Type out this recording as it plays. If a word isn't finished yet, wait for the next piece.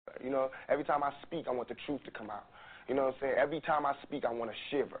You know, every time I speak, I want the truth to come out. You know what I'm saying? Every time I speak, I want to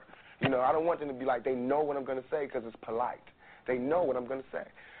shiver. You know, I don't want them to be like they know what I'm going to say because it's polite. They know what I'm going to say.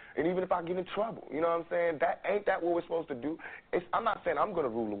 And even if I get in trouble, you know what I'm saying? Ain't that what we're supposed to do? I'm not saying I'm going to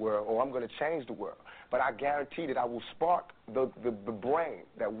rule the world or I'm going to change the world, but I guarantee that I will spark the brain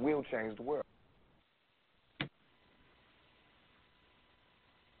that will change the world.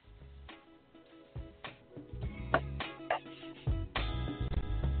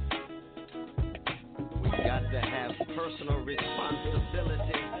 We got to have personal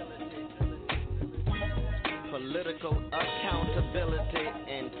responsibility, political accountability,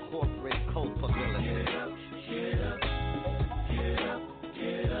 and corporate culpability. Get up, get up, get up,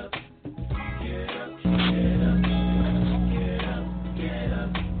 get up, get up, get up, get up, get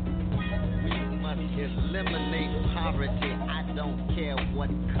up. We must eliminate poverty. I don't care what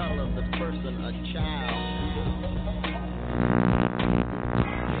color the person or child.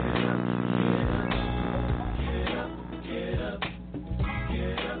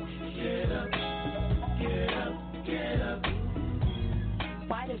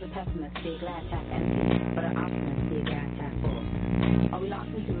 Pessimist see a glass half empty, but an optimist see a glass half full? Are we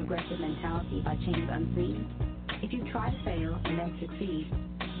locked into regressive mentality by chains unseen? If you try to fail and then succeed,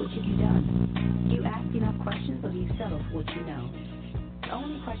 which have you done? Do you ask enough questions, or do you settle for what you know? The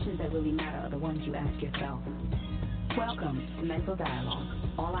only questions that really matter are the ones you ask yourself. Welcome to Mental Dialogue.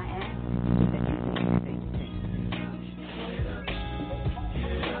 All I ask is that you think. Get up,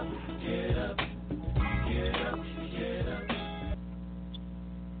 get up, get up, get up, get up.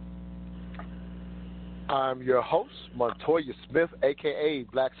 I'm your host, Montoya Smith, a.k.a.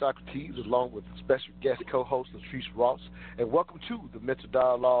 Black Socrates, along with special guest co-host Latrice Ross, and welcome to the Mental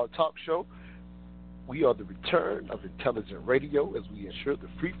Dialogue Talk Show. We are the return of intelligent radio as we ensure the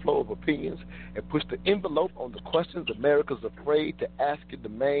free flow of opinions and push the envelope on the questions America's afraid to ask in the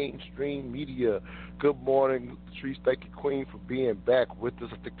mainstream media. Good morning, Latrice. Thank you, Queen, for being back with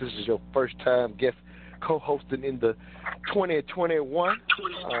us. I think this is your first time guest co-hosting in the 2021.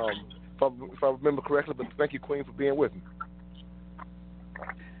 If I remember correctly, but thank you, Queen, for being with me.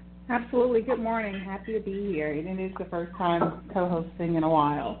 Absolutely. Good morning. Happy to be here. And it is the first time co-hosting in a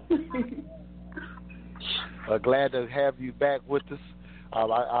while. Glad to have you back with us.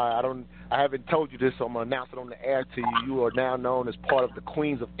 I haven't told you this, so I'm gonna announce it on the air to you. You are now known as part of the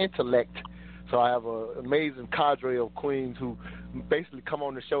Queens of Intellect. So I have an amazing cadre of queens who basically come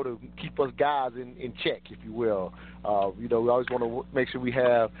on the show to keep us guys in check, if you will. You know, we always want to make sure we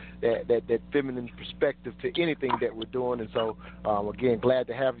have that feminine perspective to anything that we're doing. And so, again, glad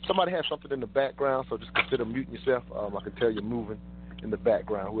to have you. Somebody has something in the background, so just consider muting yourself. I can tell you're moving in the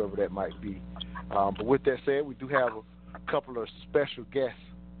background, whoever that might be. But with that said, we do have a couple of special guests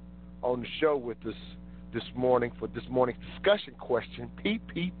on the show with us this morning for this morning's discussion question,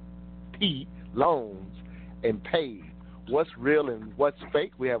 PPP loans and paid. What's real and what's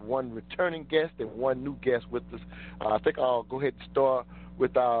fake? We have one returning guest and one new guest with us. I think I'll go ahead and start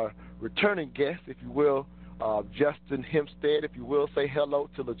with our returning guest, if you will, Justin Hempstead, if you will. Say hello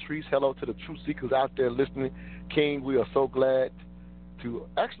to Latrice, hello to the truth seekers out there listening. King, we are so glad to,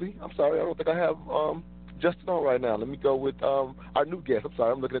 actually, I'm sorry, I don't think I have Justin on right now. Let me go with our new guest. I'm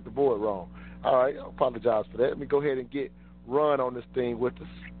sorry, I'm looking at the board wrong. All right, I apologize for that. Let me go ahead and get Ron on this thing with us.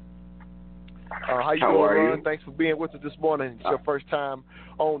 How you doing, Ron? Thanks for being with us this morning. It's your first time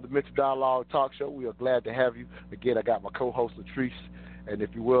on the Mental Dialogue Talk Show. We are glad to have you. Again, I got my co-host, Latrice. And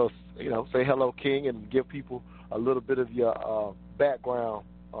if you will, say hello, King, and give people a little bit of your background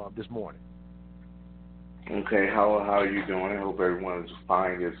this morning. Okay, how are you doing? I hope everyone is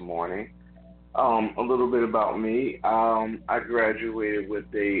fine this morning. A little bit about me. I graduated with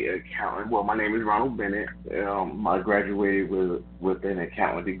a accountant. Well, my name is Ronald Bennett. I graduated with an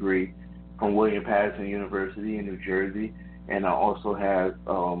accountant degree from William Patterson University in New Jersey, and I also have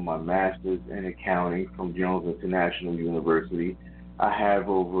my master's in accounting from Jones International University. I have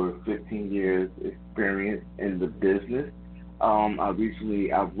over 15 years experience in the business. I've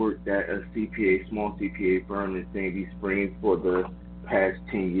worked at a small CPA firm in Sandy Springs for the past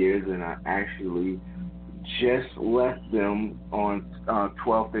 10 years, and I actually just left them on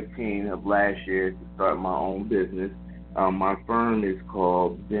 12/15 of last year to start my own business. My firm is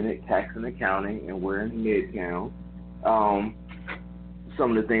called Bennett Tax and Accounting, and we're in Midtown.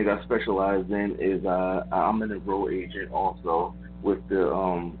 Some of the things I specialize in is I'm an enroll agent also with the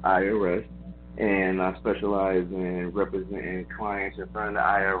IRS, and I specialize in representing clients in front of the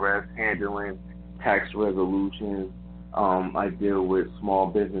IRS, handling tax resolutions. I deal with small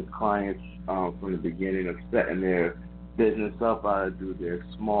business clients from the beginning of setting their business up. I do their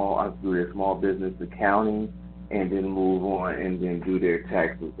small business accounting. and then move on and then do their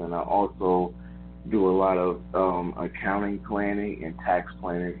taxes. And I also do a lot of accounting planning and tax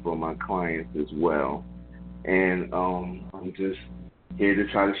planning for my clients as well. And I'm just here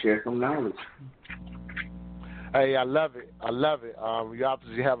to try to share some knowledge. Hey, I love it. You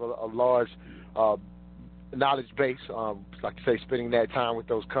obviously have a large knowledge base, like you say, spending that time with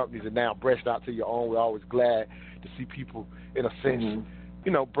those companies and now branched out to your own. We're always glad to see people, in a sense,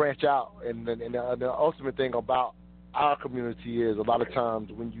 branch out. And the ultimate thing about our community is a lot of times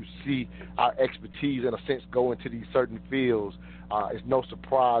when you see our expertise, in a sense, go into these certain fields, it's no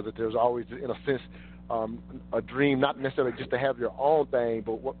surprise that there's always, in a sense, a dream, not necessarily just to have your own thing,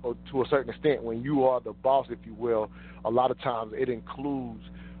 but to a certain extent, when you are the boss, if you will, a lot of times it includes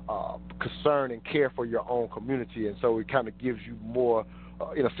concern and care for your own community, and so it kind of gives you more,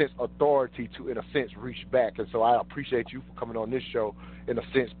 in a sense, authority to, in a sense, reach back. And so I appreciate you for coming on this show, in a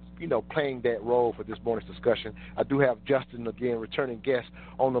sense, playing that role for this morning's discussion. I do have Justin, again, returning guest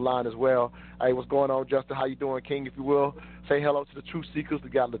on the line as well. Hey, what's going on, Justin? How you doing, King, if you will? Say hello to the Truth Seekers.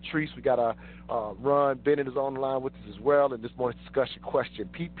 We got Latrice. We got Ron Bennett is on the line with us as well. And this morning's discussion question,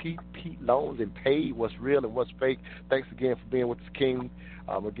 PPP loans and paid, what's real and what's fake? Thanks again for being with us, King.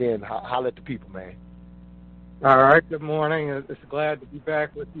 Again, holler at the people, man. All right, good morning. It's glad to be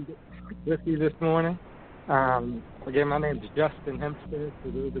back with you this morning. Again, my name is Justin Hempstead.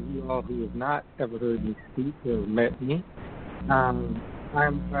 For those of you all who have not ever heard me speak or met me,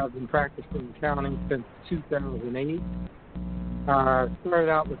 I've been practicing accounting since 2008. Started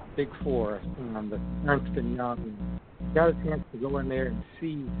out with the Big Four, the Ernst & Young. Got a chance to go in there and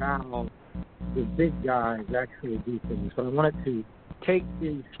see how the big guys actually do things. So I wanted to take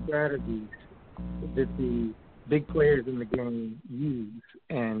these strategies that the big players in the game use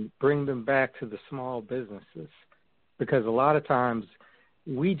and bring them back to the small businesses, because a lot of times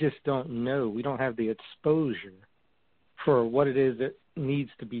we just don't know. We don't have the exposure for what it is that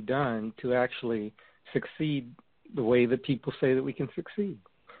needs to be done to actually succeed the way that people say that we can succeed.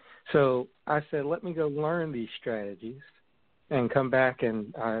 So I said, let me go learn these strategies and come back,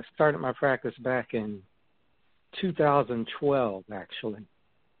 and I started my practice back in 2012, actually.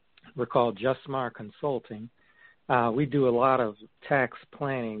 We're called Justmar Consulting. We do a lot of tax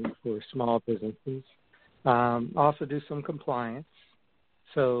planning for small businesses. Also do some compliance,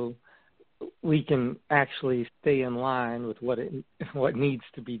 so we can actually stay in line with what needs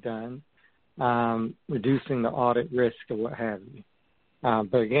to be done, reducing the audit risk or what have you.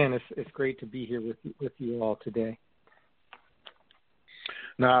 But again, it's great to be here with you all today.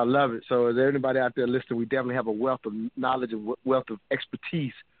 No, I love it. So is there anybody out there listening? We definitely have a wealth of knowledge and wealth of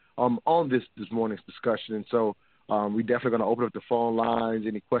expertise on this morning's discussion. And so we're definitely going to open up the phone lines,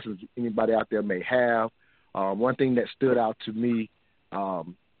 any questions anybody out there may have. One thing that stood out to me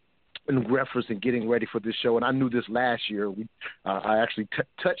in reference and getting ready for this show, and I knew this last year, I actually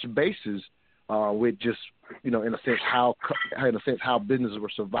touched bases with just, in a sense how businesses were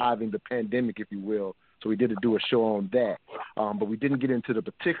surviving the pandemic, if you will. So we did do a show on that, but we didn't get into the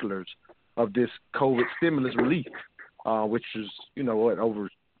particulars of this COVID stimulus relief, which is over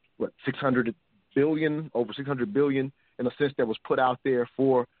 600 billion in a sense that was put out there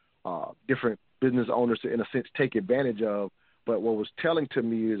for different business owners to, in a sense, take advantage of. But what was telling to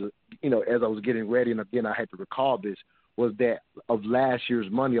me is, as I was getting ready, and again I had to recall this, was that of last year's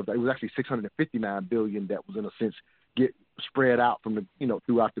money, it was actually 659 billion that was in a sense get spread out from the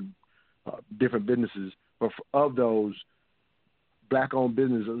throughout the different businesses. But of those, black-owned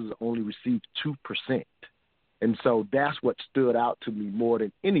businesses only received 2%. And so that's what stood out to me more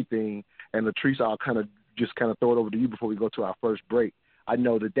than anything. And Latrice, I'll kind of throw it over to you before we go to our first break. I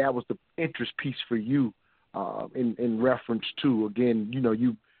know that was the interest piece for you in reference to, again,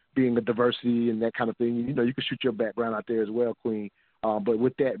 you being a diversity and that kind of thing. You can shoot your background out there as well, Queen. But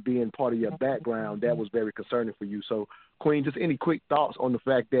with that being part of your background, that was very concerning for you. So, Queen, just any quick thoughts on the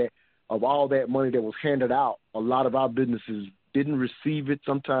fact that of all that money that was handed out, a lot of our businesses didn't receive it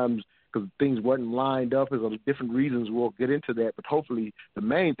sometimes because things weren't lined up. There's different reasons. We'll get into that. But hopefully the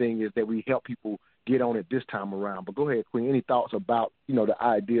main thing is that we help people get on it this time around. But go ahead, Queen. Any thoughts about, the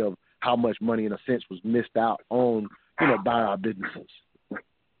idea of how much money, in a sense, was missed out on, by our businesses?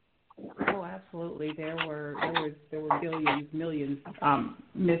 Oh, absolutely. There were billions, millions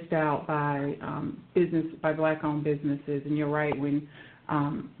missed out by black-owned businesses. And you're right. When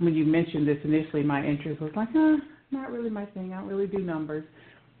you mentioned this initially, my interest was like, not really my thing. I don't really do numbers.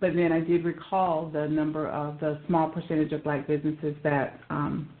 But then I did recall the small percentage of black businesses that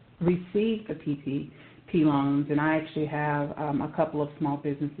received the PPP loans. And I actually have a couple of small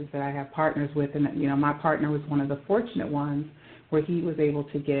businesses that I have partners with. And, my partner was one of the fortunate ones where he was able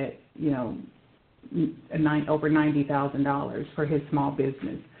to get, over $90,000 for his small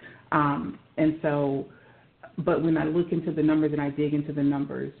business. And so, but when I look into the numbers and I dig into the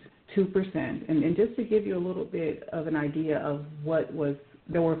numbers, 2%, and just to give you a little bit of an idea of what was,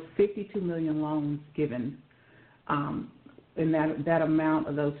 there were 52 million loans given, and that amount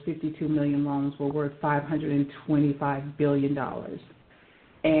of those 52 million loans were worth $525 billion.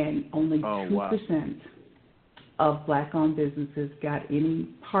 And only 2% of black-owned businesses got any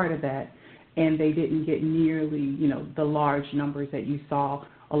part of that, and they didn't get nearly, the large numbers that you saw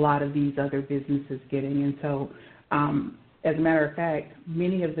a lot of these other businesses getting. And so, as a matter of fact,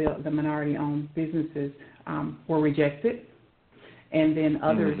 many of the minority-owned businesses were rejected, and then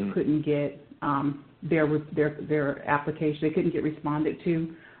others couldn't get their application. They couldn't get responded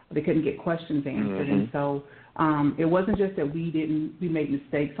to. They couldn't get questions answered. And so it wasn't just that we made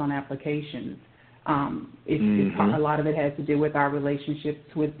mistakes on applications. A lot of it has to do with our relationships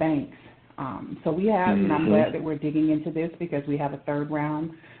with banks. So we have, and I'm glad that we're digging into this because we have a third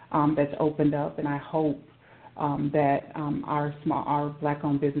round that's opened up, and I hope that our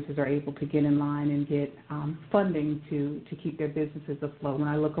black-owned businesses are able to get in line and get funding to keep their businesses afloat. When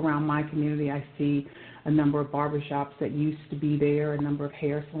I look around my community, I see a number of barbershops that used to be there, a number of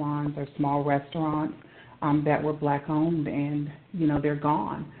hair salons or small restaurants that were black-owned, and, they're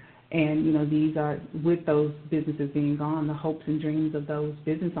gone. And, these are, with those businesses being gone, the hopes and dreams of those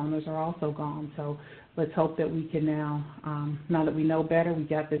business owners are also gone. So let's hope that we can now that we know better, we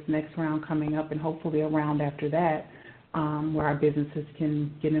got this next round coming up and hopefully a round after that where our businesses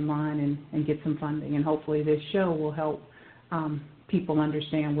can get in line and get some funding. And hopefully this show will help people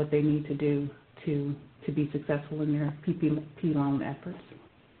understand what they need to do to be successful in their PPP loan efforts.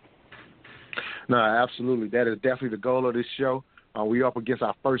 No, absolutely. That is definitely the goal of this show. We're up against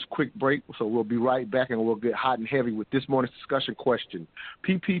our first quick break, so we'll be right back, and we'll get hot and heavy with this morning's discussion question.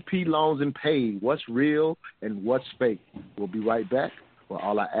 PPP loans and pay, what's real and what's fake? We'll be right back. Well,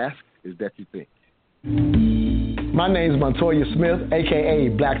 all I ask is that you think. My name is Montoya Smith,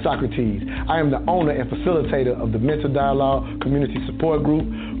 a.k.a. Black Socrates. I am the owner and facilitator of the Mental Dialogue Community Support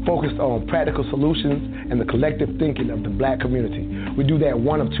Group, focused on practical solutions and the collective thinking of the black community. We do that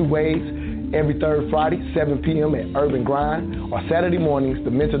one of two ways. Every third Friday, 7 p.m. at Urban Grind, or Saturday mornings,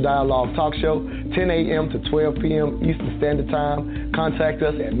 the Mental Dialogue Talk Show, 10 a.m. to 12 p.m. Eastern Standard Time. Contact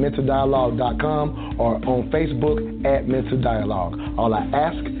us at mentaldialogue.com or on Facebook at Mental Dialogue. All I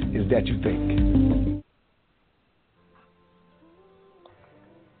ask is that you think.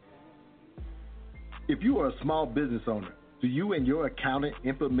 If you are a small business owner, do you and your accountant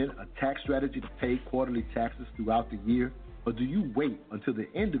implement a tax strategy to pay quarterly taxes throughout the year? Or do you wait until the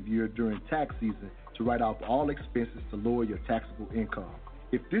end of year during tax season to write off all expenses to lower your taxable income?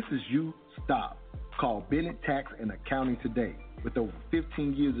 If this is you, stop. Call Bennett Tax and Accounting today. With over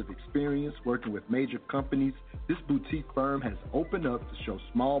 15 years of experience working with major companies, this boutique firm has opened up to show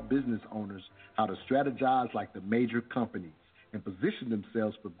small business owners how to strategize like the major companies and position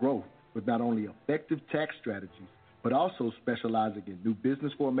themselves for growth with not only effective tax strategies, but also specializing in new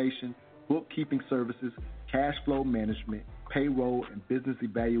business formation, bookkeeping services, cash flow management, payroll, and business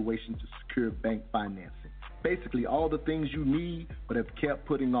evaluation to secure bank financing. Basically, all the things you need but have kept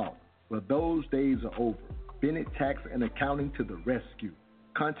putting off. Well, those days are over. Bennett Tax and Accounting to the rescue.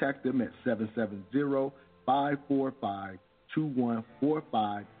 Contact them at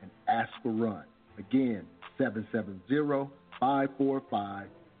 770-545-2145 and ask for Ron. Again,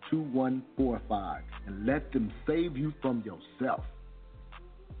 770-545-2145, and let them save you from yourself.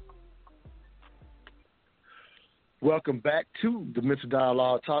 Welcome back to the Mental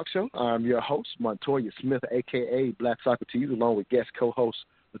Dialogue Talk Show. I'm your host, Montoya Smith, a.k.a. Black Socrates, along with guest co-host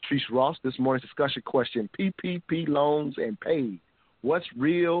Latrice Ross. This morning's discussion question, PPP loans and pay. What's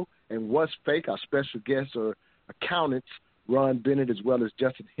real and what's fake? Our special guests are accountants, Ron Bennett, as well as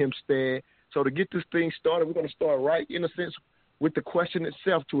Justin Hempstead. So to get this thing started, we're going to start right, in a sense, with the question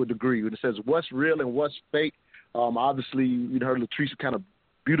itself to a degree. It says, what's real and what's fake? Obviously, you heard Latrice kind of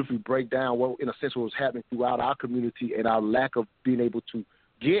beautifully break down what, in a sense, what was happening throughout our community and our lack of being able to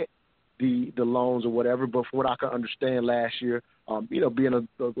get the loans or whatever. But from what I can understand last year, being a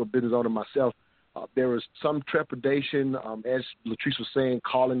business owner myself, there was some trepidation, as Latrice was saying,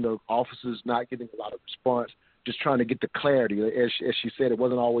 calling the offices, not getting a lot of response, just trying to get the clarity. As she said, it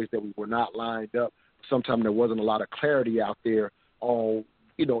wasn't always that we were not lined up. Sometimes there wasn't a lot of clarity out there on,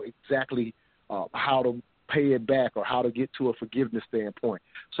 exactly how to pay it back or how to get to a forgiveness standpoint.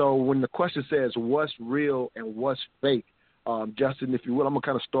 So when the question says what's real and what's fake, Justin, if you will, I'm going to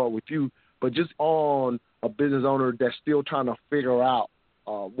kind of start with you, but just on a business owner that's still trying to figure out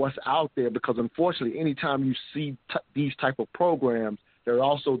what's out there, because unfortunately anytime you see these type of programs, there are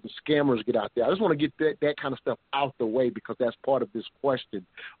also the scammers get out there. I just want to get that kind of stuff out the way because that's part of this question.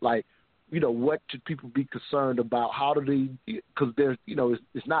 Like, what should people be concerned about? How do they, because there's,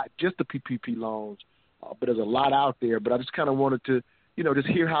 it's not just the PPP loans, but there's a lot out there. But I just kind of wanted to, just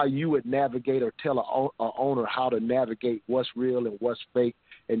hear how you would navigate or tell an owner how to navigate what's real and what's fake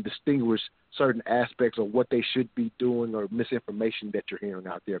and distinguish certain aspects of what they should be doing or misinformation that you're hearing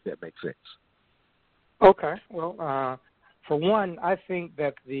out there, if that makes sense. Okay. Well, for one, I think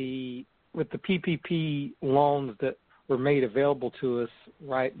that with the PPP loans that were made available to us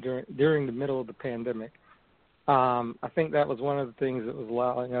right during the middle of the pandemic, I think that was one of the things that was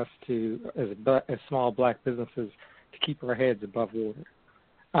allowing us to, as small black businesses, to keep our heads above water.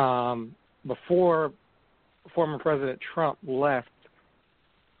 Before former President Trump left,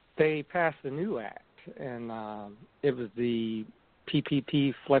 they passed a new act, and it was the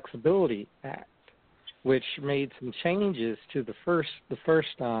PPP Flexibility Act, which made some changes to the first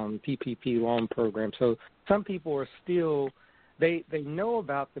PPP loan program. So some people are still, they know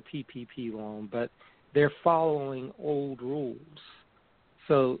about the PPP loan, but they're following old rules.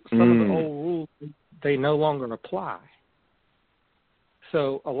 So some of the old rules, they no longer apply.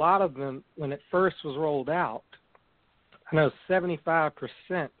 So a lot of them, when it first was rolled out, I know 75%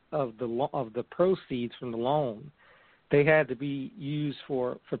 of the proceeds from the loan, they had to be used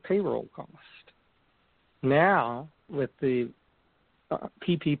for payroll costs. Now, with the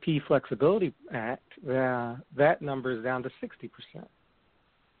PPP Flexibility Act, that number is down to 60%.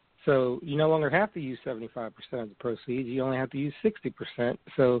 So you no longer have to use 75% of the proceeds. You only have to use 60%.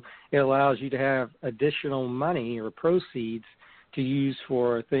 So it allows you to have additional money or proceeds to use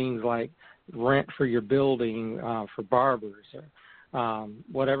for things like rent for your building, for barbers, or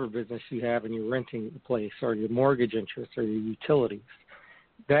whatever business you have and you're renting the place, or your mortgage interest or your utilities.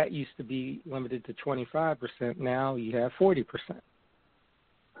 That used to be limited to 25%. Now you have 40%.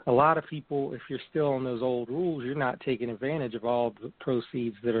 A lot of people, if you're still on those old rules, you're not taking advantage of all the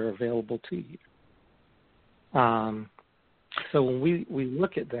proceeds that are available to you. So when we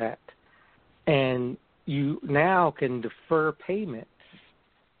look at that, and you now can defer payments,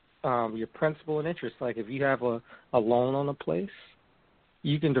 your principal and interest. Like if you have a loan on a place,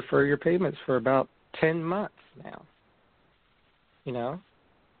 you can defer your payments for about 10 months now.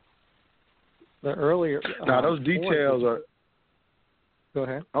 The earlier now those details are. Go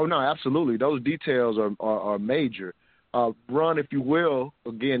ahead. Oh no, absolutely. Those details are major. Ron, if you will,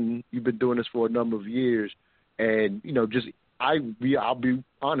 again, you've been doing this for a number of years, and I'll be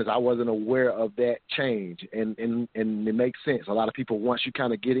honest, I wasn't aware of that change, and it makes sense. A lot of people, once you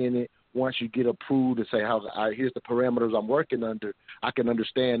kind of get in it, once you get approved and say, here's the parameters I'm working under, I can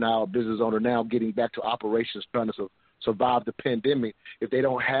understand how a business owner now getting back to operations, trying to survive the pandemic, if they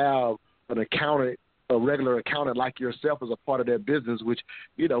don't have an accountant, a regular accountant like yourself as a part of their business, which,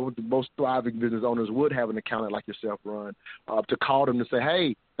 the most thriving business owners would have an accountant like yourself, Ron, to call them to say,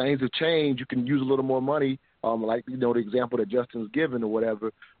 hey, things have changed, you can use a little more money, like, the example that Justin's given or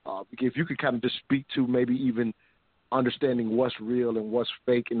whatever. If you could kind of just speak to maybe even understanding what's real and what's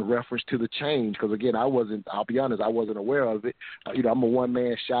fake in reference to the change, because, again, I'll be honest, I wasn't aware of it. I'm a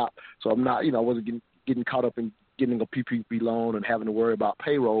one-man shop, so I'm not, I wasn't getting caught up in getting a PPP loan and having to worry about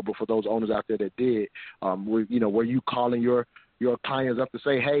payroll. But for those owners out there that did, were you calling your clients up to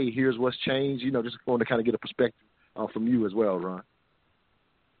say, hey, here's what's changed? Just going to kind of get a perspective from you as well, Ron.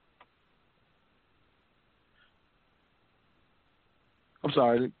 I'm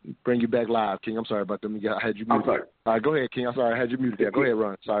sorry, bring you back live, King. I'm sorry about them. I had you muted. I'm sorry. All right, go ahead, King. I'm sorry, I had you muted there. Go ahead,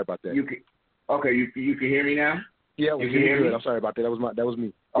 Ron. Sorry about that. You can hear me now? Yeah, we can hear you. I'm sorry about that. That was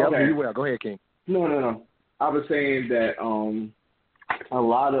me. Yeah, okay. I hear you well. Go ahead, King. No. I was saying that a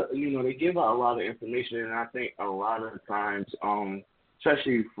lot of, they give out a lot of information, and I think a lot of times,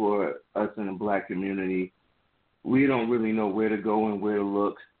 especially for us in the black community, we don't really know where to go and where to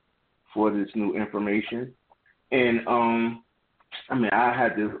look for this new information. And I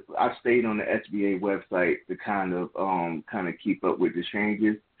stayed on the SBA website to kind of keep up with the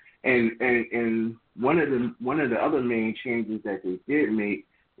changes. And one of the other main changes that they did make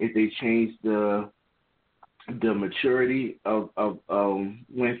is they changed the maturity of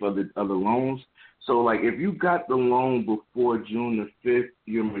length of the loans. So like if you got the loan before June the 5th,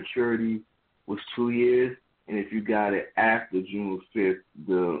 your maturity was 2 years, and if you got it after June 5th,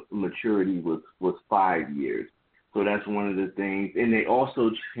 the maturity was 5 years. So that's one of the things. And they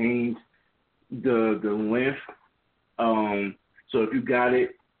also changed the length. So if you got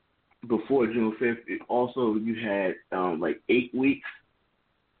it before June 5th, you had like 8 weeks.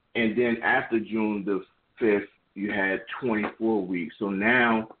 And then after June the 5th, you had 24 weeks. So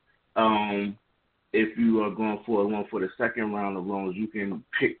now if you are going for a loan for the second round of loans, you can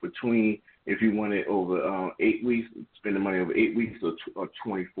pick between if you want it over 8 weeks, spend the money over 8 weeks or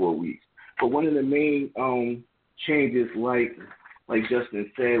 24 weeks. But one of the main changes, like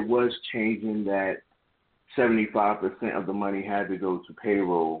Justin said, was changing that 75% of the money had to go to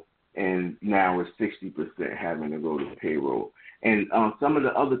payroll, and now it's 60% having to go to payroll. And some of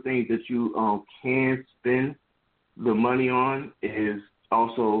the other things that you can spend the money on is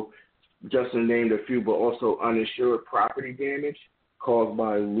also, Justin named a few, but also uninsured property damage caused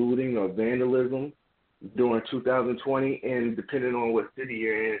by looting or vandalism during 2020. And depending on what city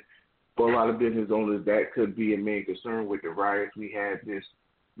you're in, for a lot of business owners, that could be a main concern with the riots we had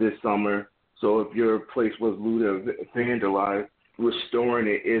this summer. So if your place was looted or vandalized, restoring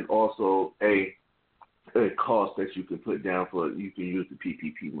it is also a cost that you can put down for. You can use the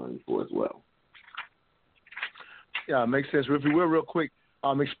PPP money for as well. Yeah, it makes sense. If you will, real quick,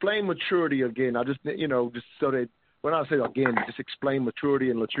 explain maturity again. I just so that when I say again, just explain maturity.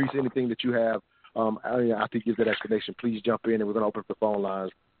 And Latrice, anything that you have, after you give that explanation, please jump in, and we're going to open up the phone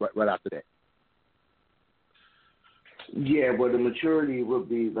lines right after that. Yeah, well, the maturity would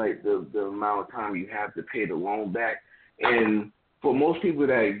be like the amount of time you have to pay the loan back. And for most people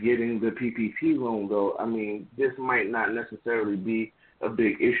that are getting the PPP loan, though, I mean, this might not necessarily be a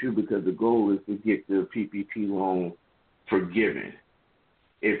big issue because the goal is to get the PPP loan forgiven.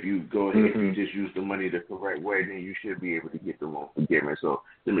 If you go ahead, if you just use the money the correct way, then you should be able to get the loan forgiven. So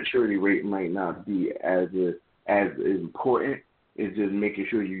the maturity rate might not be as important. It's just making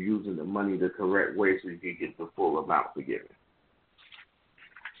sure you're using the money the correct way so you can get the full amount forgiven.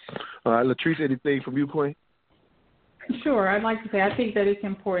 All right, Latrice, anything from you, Queen? Sure. I'd like to say I think that it's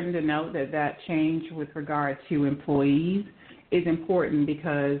important to note that change with regard to employees is important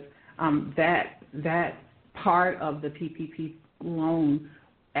because that part of the PPP loan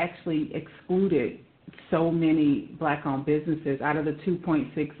actually excluded so many black-owned businesses. Out of the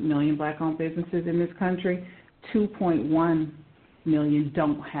 2.6 million black-owned businesses in this country, 2.1 million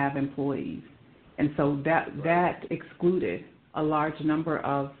don't have employees. And so that excluded a large number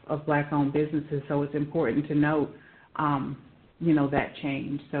of black-owned businesses. So it's important to note, that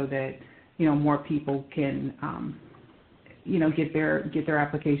change so that, more people can, get their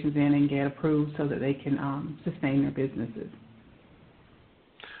applications in and get approved so that they can sustain their businesses.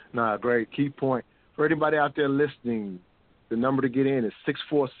 Nah, great. Key point. For anybody out there listening, the number to get in is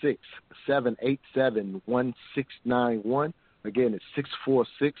 646-787-1691. Again, it's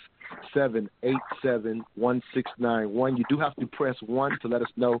 646-787-1691. You do have to press 1 to let us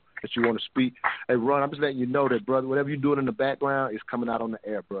know that you want to speak. Hey, Ron, I'm just letting you know that, brother, whatever you're doing in the background is coming out on the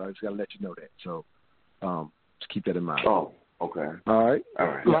air, bro. I just got to let you know that. So just keep that in mind. Oh, okay. All right. All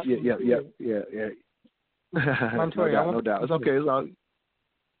right. Yeah. No doubt. It's okay. It's all...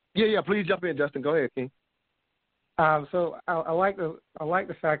 Yeah, please jump in, Justin. Go ahead, King. So I like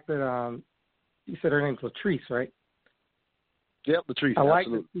the fact that you said her name's Latrice, right? Yep, Latrice. I like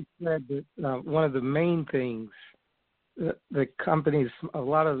absolutely. that you said that one of the main things that the companies, a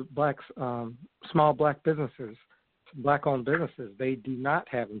lot of small black businesses, black-owned businesses, they do not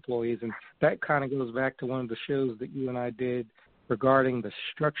have employees, and that kind of goes back to one of the shows that you and I did regarding the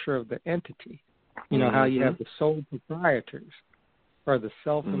structure of the entity. How you have the sole proprietors or the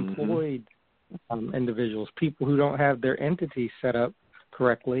self-employed individuals, people who don't have their entity set up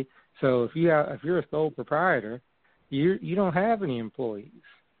correctly. So if you're a sole proprietor, you don't have any employees.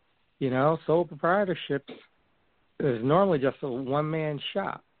 Sole proprietorship is normally just a one-man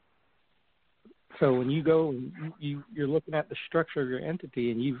shop. So when you go, you're looking at the structure of your entity,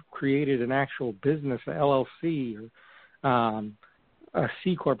 and you've created an actual business, an LLC, or a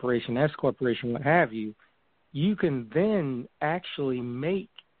C corporation, S corporation, what have you. You can then actually make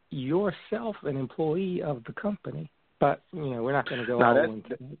yourself an employee of the company. But, we're not going to go all into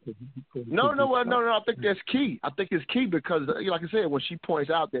that. No, I think that's key. I think it's key because, like I said, when she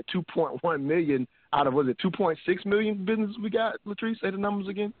points out that 2.1 million out of, 2.6 million businesses we got, Latrice, say the numbers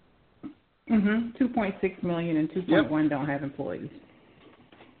again? 2.6 million and 2.1 don't have employees.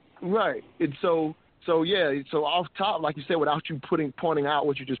 Right. And so off top, like you said, without you pointing out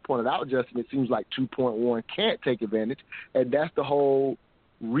what you just pointed out, Justin, it seems like 2.1 can't take advantage. And that's the whole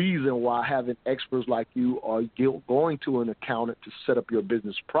reason why having experts like you are going to an accountant to set up your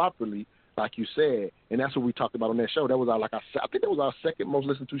business properly, like you said. And that's what we talked about on that show. That was I think that was our second most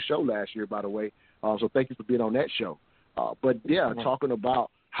listened to show last year, by the way. So thank you for being on that show. Talking about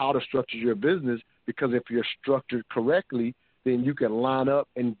how to structure your business, because if you're structured correctly, then you can line up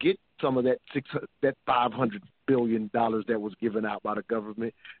and get some of that $500 billion that was given out by the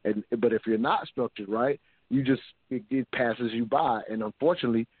government. But if you're not structured right, it passes you by. And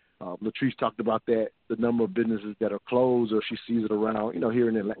unfortunately, Latrice talked about that, the number of businesses that are closed, or she sees it around, here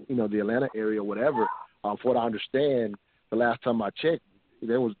in the Atlanta area or whatever. From what I understand, the last time I checked,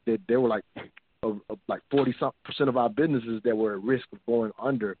 there were like 40% of our businesses that were at risk of going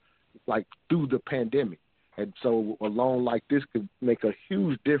under, like through the pandemic. And so a loan like this could make a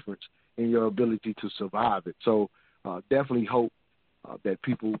huge difference in your ability to survive it. So definitely hope that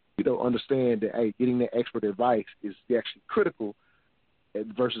people, understand that, hey, getting that expert advice is actually critical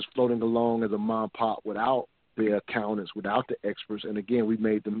versus floating along as a mom and pop without the accountants, without the experts. And again, we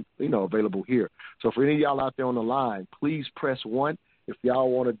made them, available here. So for any of y'all out there on the line, please press 1 if y'all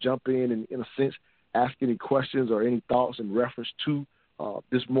want to jump in and, in a sense, ask any questions or any thoughts in reference to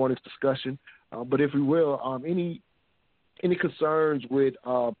this morning's discussion. But if we will, any concerns with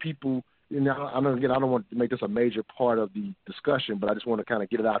people, I don't want to make this a major part of the discussion, but I just want to kind of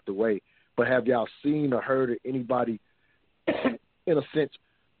get it out the way. But have y'all seen or heard of anybody, in a sense,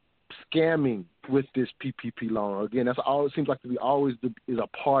 scamming with this PPP loan? Again, that's always seems like to be always is a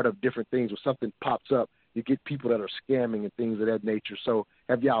part of different things. When something pops up, you get people that are scamming and things of that nature. So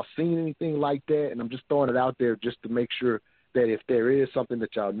have y'all seen anything like that? And I'm just throwing it out there just to make sure that if there is something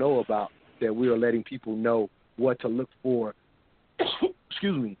that y'all know about, that we are letting people know what to look for,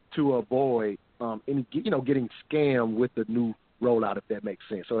 to avoid getting scammed with the new rollout, if that makes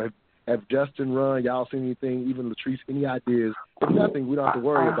sense. So have Justin, Ron, y'all seen anything, even Latrice, any ideas? If nothing, we don't have to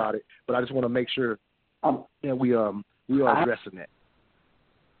worry about it, but I just want to make sure that we are addressing that.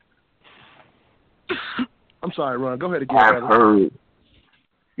 I'm sorry, Ron. Go ahead again. I've heard.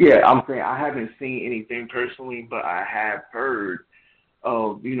 Yeah, I'm saying I haven't seen anything personally, but I have heard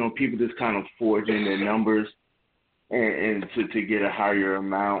of, people just kind of forging their numbers and to get a higher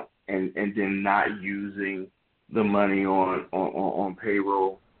amount and then not using the money on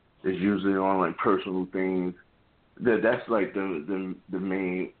payroll. It's usually on like personal things. That's like the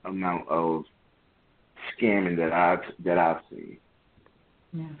main amount of scamming that I've seen.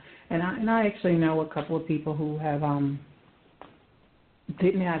 Yeah, and I actually know a couple of people who have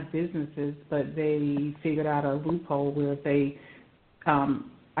didn't have businesses, but they figured out a loophole where if they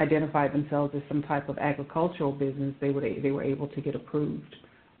identified themselves as some type of agricultural business, they were able to get approved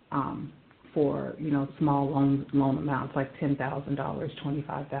for small loan amounts like $10,000,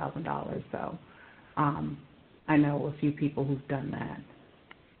 $25,000. So I know a few people who've done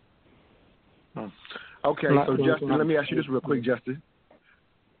that. Okay, so Justin, let me ask you this real quick, Justin.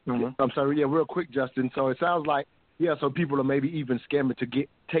 Mm-hmm. I'm sorry, real quick, Justin. So it sounds like, so people are maybe even scamming to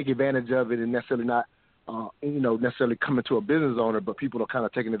take advantage of it and necessarily not, necessarily coming to a business owner, but people are kind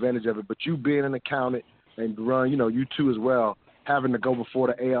of taking advantage of it. But you being an accountant and Ron, you too as well, having to go before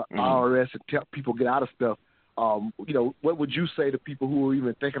the IRS and help people get out of stuff, what would you say to people who are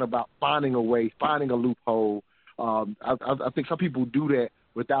even thinking about finding a way, finding a loophole? I think some people do that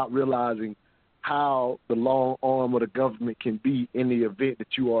without realizing how the long arm of the government can be in the event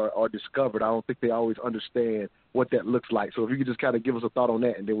that you are discovered. I don't think they always understand what that looks like. So if you could just kind of give us a thought on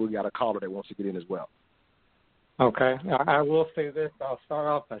that, and then we got a caller that wants to get in as well. Okay. I will say this. I'll start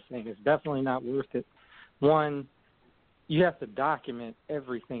off by saying it's definitely not worth it. One, you have to document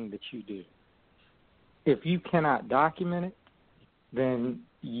everything that you do. If you cannot document it, then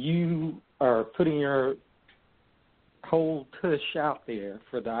you are putting your whole tush out there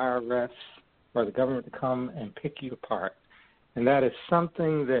for the IRS or the government to come and pick you apart. And that is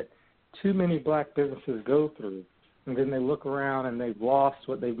something that too many black businesses go through. And then they look around and they've lost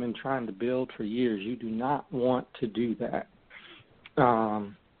what they've been trying to build for years. You do not want to do that.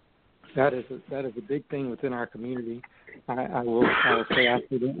 That is a big thing within our community. I will say I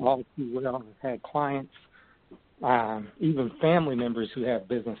see it all too well. I've had clients, even family members who have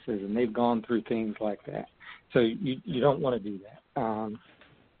businesses, and they've gone through things like that. So you don't want to do that.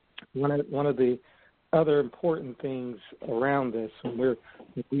 One of the other important things around this, when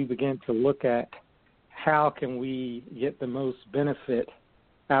we begin to look at how can we get the most benefit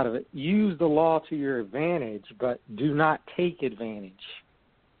out of it, use the law to your advantage, but do not take advantage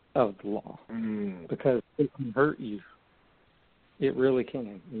of the law because it can hurt you. It really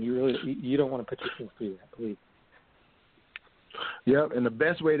can. And you don't want to put yourself through that, please. Yep, and the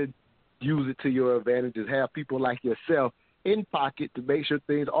best way to use it to your advantage is have people like yourself in pocket to make sure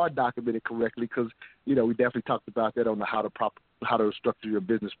things are documented correctly, because we definitely talked about that on the how to structure your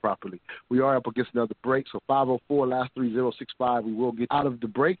business properly. We are up against another break, so 504 last 3065. We will get out of the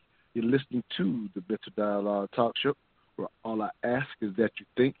break. You're listening to the Mental Dialogue Talk Show, where all I ask is that you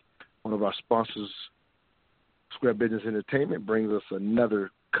think. One of our sponsors, Square Business Entertainment, brings us another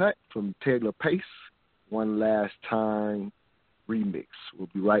cut from Taylor Pace, One Last Time remix. We'll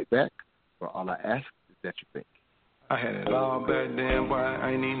be right back, where all I ask is that you think. I had it all back then, boy,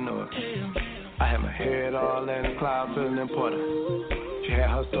 I ain't even know it. I had my head all in the cloud, feeling important. She had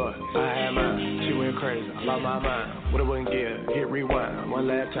her story, I had mine. She went crazy, I lost my mind. What I wouldn't give, hit rewind, one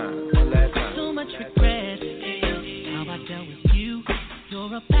last time. So much regret, how I dealt with you.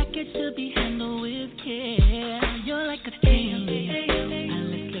 You're a package to be handled with care. You're like a thing, I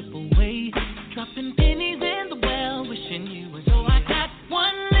let slip away. Dropping pennies in the well, wishing you were. So I got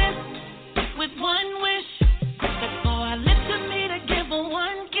one list with one wish. That's all I left to me to give her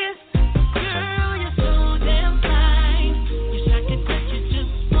one kiss. Girl, you're so damn fine. Wish I could touch you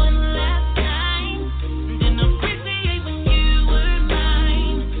just one last time. And then appreciate when you were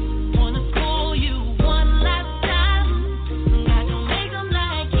mine. Wanna spoil you one last time. I don't make them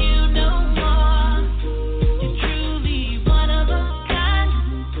like you no more. You're truly one of a kind.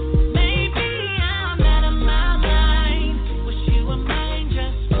 Maybe I'm out of my mind. Wish you were mine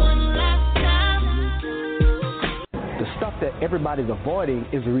just one last time. The stuff that everybody's avoiding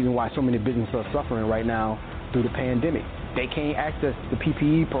is the reason why so many businesses are suffering right now through the pandemic. They can't access the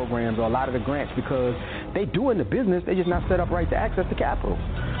PPE programs or a lot of the grants because they doing the business, they just not set up right to access the capital.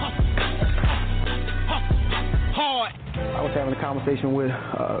 I was having a conversation with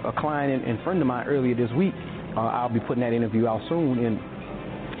a client and friend of mine earlier this week. I'll be putting that interview out soon, and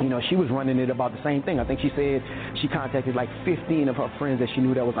you know, she was running it about the same thing. I think she said she contacted like 15 of her friends that she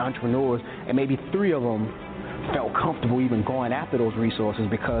knew that was entrepreneurs, and maybe 3 of them felt comfortable even going after those resources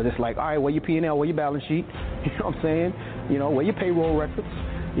because it's like, all right, where your P&L, where your balance sheet, you know what I'm saying? You know, where your payroll records,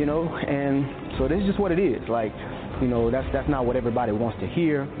 you know, and so this is just what it is. Like, you know, that's not what everybody wants to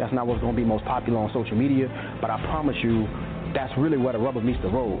hear. That's not what's going to be most popular on social media, but I promise you, that's really where the rubber meets the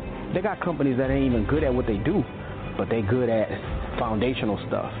road. They got companies that ain't even good at what they do, but they good at foundational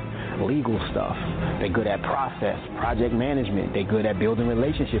stuff, legal stuff. They good at process, project management. They good at building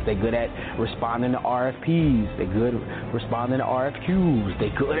relationships. They good at responding to RFPs. They good at responding to RFQs. They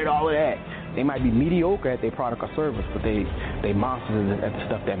good at all of that. They might be mediocre at their product or service, but they monsters at the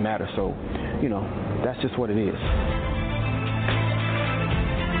stuff that matters. So, you know, that's just what it is.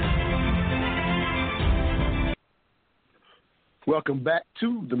 Welcome back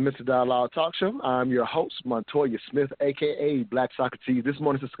to the Mr. Dialogue Talk Show. I'm your host, Montoya Smith, a.k.a. Black Socrates. This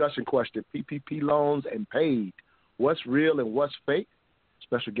morning's discussion question, PPP loans and paid. What's real and what's fake?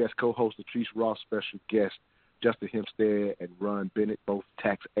 Special guest co-host Latrice Ross, special guest Justin Hempstead and Ron Bennett, both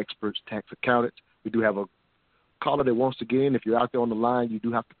tax experts, tax accountants. We do have a caller that wants to get in. If you're out there on the line, you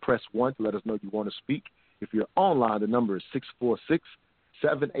do have to press 1 to let us know you want to speak. If you're online, the number is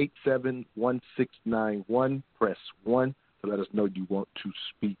 646-787-1691. Press 1 to let us know you want to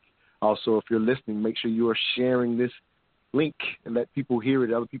speak. Also, if you're listening, make sure you are sharing this link and let people hear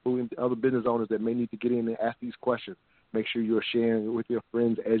it. Other people, other business owners that may need to get in and ask these questions, make sure you are sharing it with your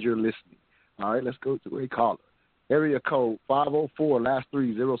friends as you're listening. All right, let's go to a caller. Area code 504, last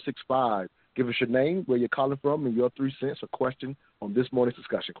 3065. Give us your name, where you're calling from, and your 3 cents or question on this morning's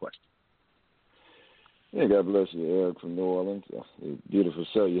discussion question. Yeah, God bless you, Eric from New Orleans. A beautiful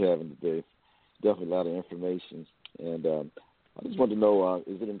show you're having today. Definitely a lot of information. And I just want to know,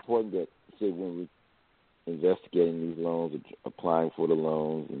 is it important that, say, when we're investigating these loans, applying for the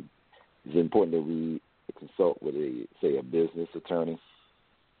loans, and is it important that we consult with, a business attorney?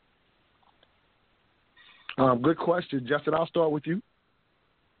 Good question. Justin, I'll start with you.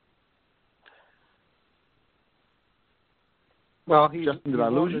 Well, Justin, did I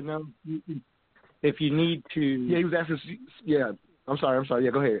lose you? Know if you need to. Yeah, he was asking. Yeah, I'm sorry.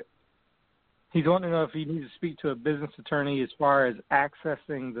 Yeah, go ahead. He's wanting to know if you need to speak to a business attorney as far as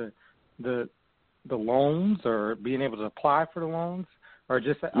accessing the loans or being able to apply for the loans, or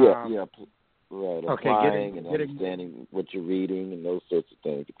just right, okay, applying and understanding what you're reading and those sorts of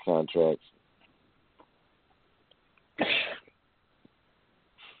things, the contracts.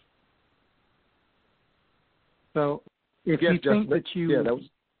 So if you think that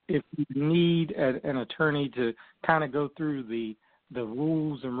if you need an attorney to kind of go through the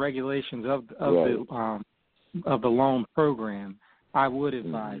rules and regulations of the loan program, I would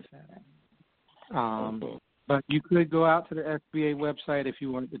advise that. But you could go out to the SBA website if you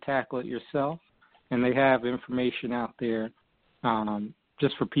wanted to tackle it yourself, and they have information out there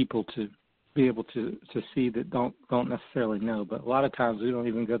just for people to be able to see that don't necessarily know. But a lot of times we don't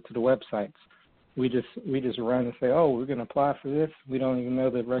even go to the websites. We just run and say, oh, we're going to apply for this. We don't even know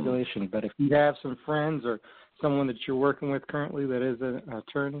the regulation. But if you have some friends or someone that you're working with currently that is an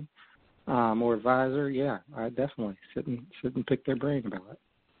attorney or advisor, yeah, I definitely sit and pick their brain about it.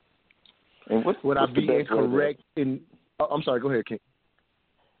 And would I be incorrect in? Oh, I'm sorry. Go ahead, King.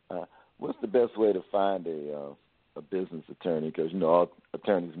 What's the best way to find a business attorney? Because all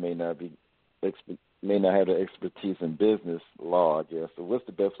attorneys may not be may not have the expertise in business law, I guess. So what's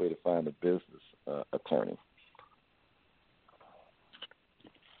the best way to find a business attorney?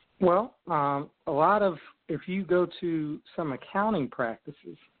 Well, a lot of, if you go to some accounting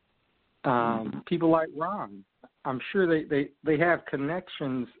practices, people like Ron, I'm sure they have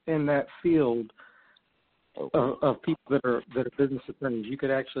connections in that field of people that are business attorneys. You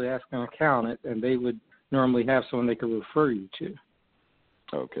could actually ask an accountant, and they would normally have someone they could refer you to.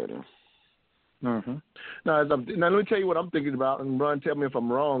 Okay, then. Mm-hmm. Now, let me tell you what I'm thinking about, and Ron, tell me if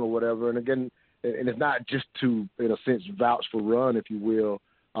I'm wrong or whatever. And again, and it's not just to, in a sense, vouch for Ron, if you will,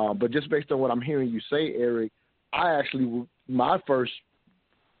 but just based on what I'm hearing you say, Eric, I actually, my first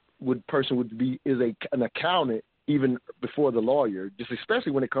person would be an accountant even before the lawyer, just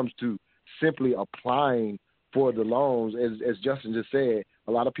especially when it comes to simply applying for the loans. As Justin just said,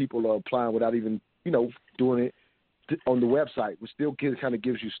 a lot of people are applying without even, doing it on the website, which still kind of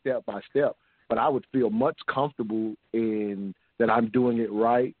gives you step by step. But I would feel much comfortable in that I'm doing it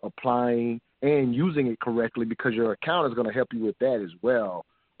right, applying and using it correctly, because your accountant is going to help you with that as well.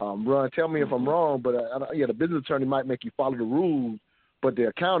 Ron, tell me if I'm wrong, but the business attorney might make you follow the rules, but the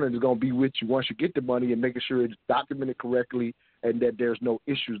accountant is going to be with you once you get the money and making sure it's documented correctly and that there's no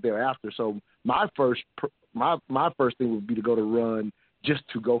issues thereafter. So my first thing would be to go to Ron just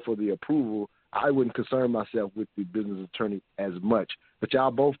to go for the approval. I wouldn't concern myself with the business attorney as much. But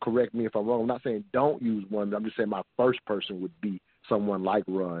y'all both correct me if I'm wrong. I'm not saying don't use one. I'm just saying my first person would be someone like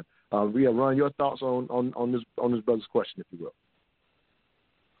Ron. Ron, your thoughts on this brother's question, if you will.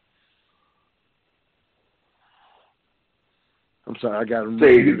 I'm sorry, I got to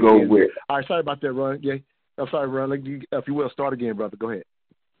say to go with. All right, sorry about that, Ron. Yeah, I'm sorry, Ron. If you will, start again, brother. Go ahead.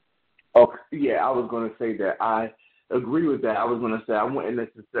 Oh, yeah, I was going to say that I agree with that. I was going to say I wouldn't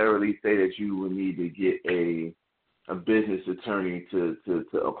necessarily say that you would need to get a business attorney to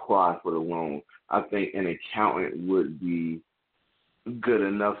apply for the loan. I think an accountant would be good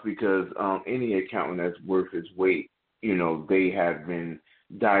enough, because any accountant that's worth its weight, they have been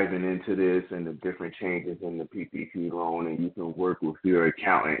diving into this and the different changes in the PPP loan, and you can work with your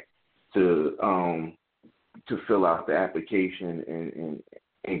accountant to fill out the application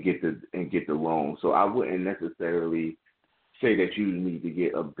and get the loan. So I wouldn't necessarily say that you need to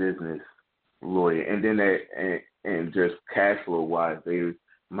get a business lawyer, and then and just cash flow wise, they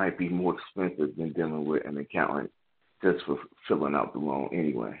might be more expensive than dealing with an accountant just for filling out the loan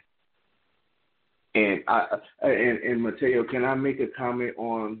anyway. And and Mateo, can I make a comment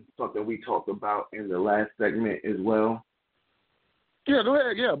on something we talked about in the last segment as well? Yeah, go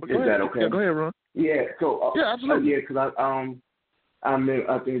ahead. Yeah, is that okay? Yeah, go ahead, Ron. Yeah. So yeah, absolutely. Yeah, because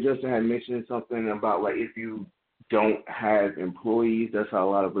I think Justin had mentioned something about, like, if you don't have employees, that's how a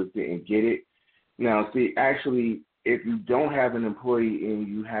lot of us didn't get it. Now, see, actually, if you don't have an employee and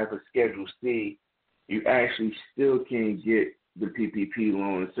you have a Schedule C, you actually still can get the PPP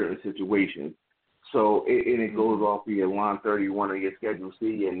loan in certain situations. So it goes off of your line 31 of your Schedule C,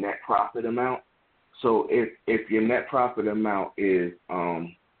 your net profit amount. So if your net profit amount is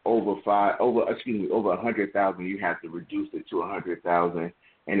over 100,000, you have to reduce it to 100,000.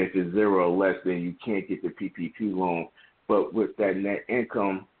 And if it's zero or less, then you can't get the PPP loan. But with that net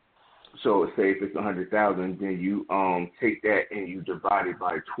income, so say if it's 100,000, then you take that and you divide it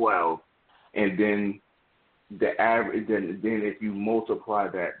by 12, and then the average. Then if you multiply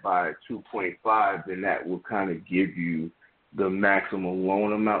that by 2.5, then that will kind of give you the maximum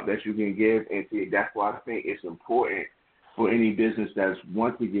loan amount that you can give. And see, that's why I think it's important for any business that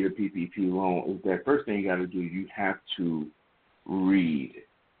wants to get a PPP loan, is that first thing you got to do, you have to read,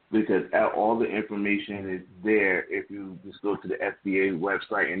 because all the information is there. If you just go to the SBA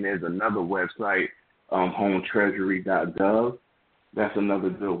website, and there's another website, hometreasury.gov, that's another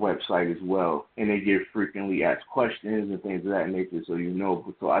good website as well. And they give frequently asked questions and things of that nature, so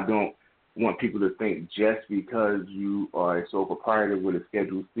I don't want people to think just because you are a sole proprietor with a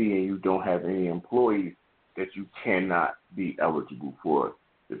Schedule C and you don't have any employees that you cannot be eligible for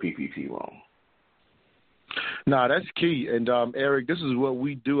the PPP loan. No, that's key. And Eric, this is what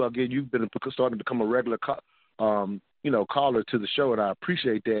we do. Again, you've been starting to become a regular, caller to the show, and I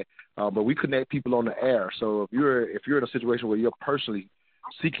appreciate that. But we connect people on the air. So if you're in a situation where you're personally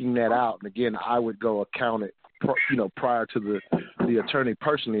seeking that out, and again, I would go accountant, prior to the attorney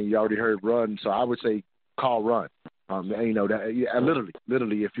personally. You already heard Ron, so I would say call Ron.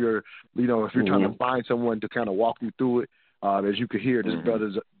 Literally, if you're trying to find someone to kind of walk you through it, as you could hear, this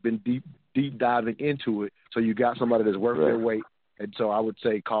brother's been deep diving into it. So you got somebody that's worth their weight. And so I would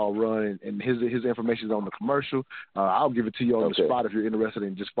say call Ron, and his information is on the commercial. I'll give it to you on the spot if you're interested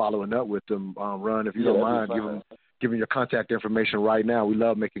in just following up with them. Ron, if you don't mind, giving your contact information right now. We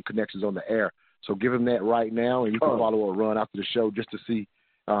love making connections on the air. So give him that right now, and you can follow a Run after the show just to see,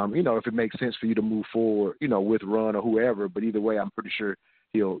 if it makes sense for you to move forward, with Run or whoever. But either way, I'm pretty sure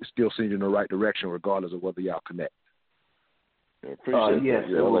he'll still send you in the right direction regardless of whether y'all connect. Yes,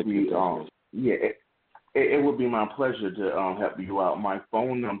 it would be. It would be my pleasure to help you out. My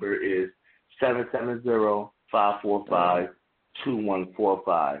phone number is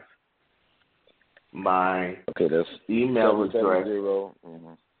 770-545-2145. My that's email address.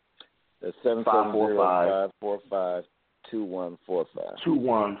 That's 770-545-2145.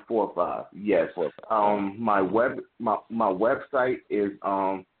 2145. Yes. My website is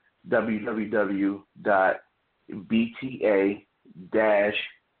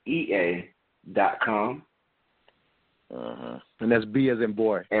www.bta-ea.com. And that's B as in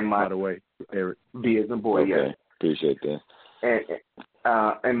boy. And by the way, Eric. B as in boy. Okay. Yes. Appreciate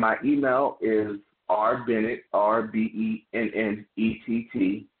that. And my email is rbennett RBENNETT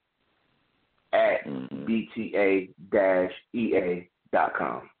at bta-ea.com.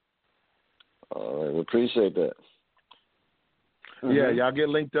 All right, we appreciate that. Yeah, y'all get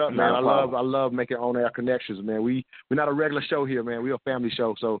linked up, man. I love making on-air connections, man. We're not a regular show here, man. We're a family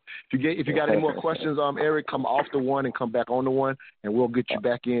show. So if you got any more questions, Eric, come off the one and come back on the one, and we'll get you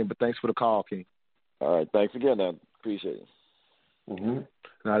back in. But thanks for the call, King. All right, thanks again, man. Appreciate it. No,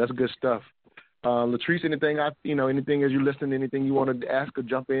 that's good stuff. Latrice, anything as you're listening, anything you wanted to ask or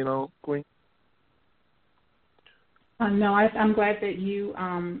jump in on, Queen? No, I'm glad that you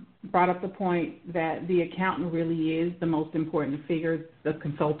brought up the point that the accountant really is the most important figure, the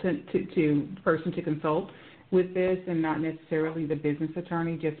consultant to person to consult with this, and not necessarily the business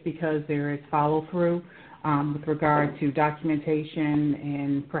attorney, just because there is follow through with regard to documentation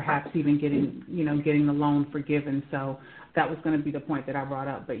and perhaps even getting the loan forgiven. So that was going to be the point that I brought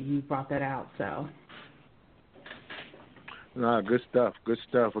up, but you brought that out. So. Good stuff.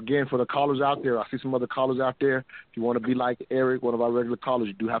 Again, for the callers out there, I see some other callers out there. If you want to be like Eric, one of our regular callers,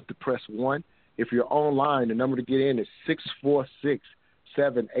 you do have to press 1. If you're online, the number to get in is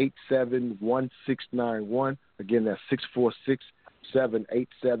 646-787-1691. Again, that's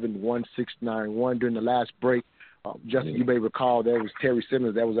 646-787-1691. During the last break, Justin, you may recall that was Terry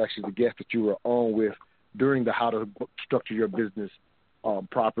Simmons. That was actually the guest that you were on with during the How to Structure Your Business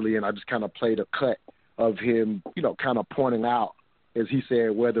Properly, and I just kind of played a cut of him, kind of pointing out, as he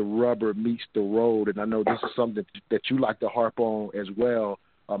said, where the rubber meets the road. And I know this is something that you like to harp on as well,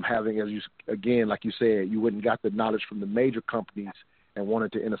 having, like you said, you wouldn't got the knowledge from the major companies and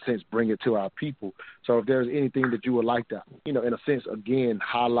wanted to, in a sense, bring it to our people. So if there's anything that you would like to, in a sense, again,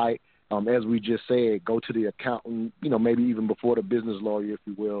 highlight, as we just said, go to the accountant, maybe even before the business lawyer, if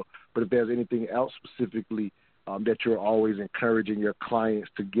you will. But if there's anything else specifically that you're always encouraging your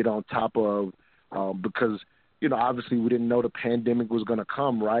clients to get on top of, because, obviously we didn't know the pandemic was going to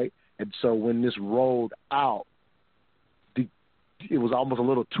come, right? And so when this rolled out, it was almost a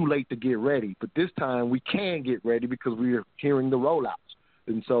little too late to get ready. But this time we can get ready because we're hearing the rollouts.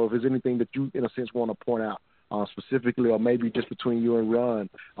 And so if there's anything that you, in a sense, want to point out specifically, or maybe just between you and Ron,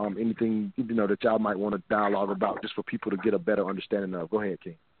 anything, that y'all might want to dialogue about just for people to get a better understanding of. Go ahead,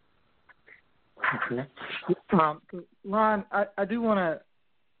 King. Okay. Ron, I do want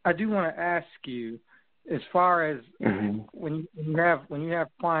to ask you, as far as when you have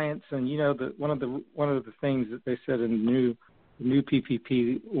clients, and one of the things that they said in the new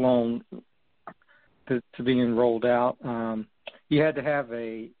PPP loan to being rolled out, you had to have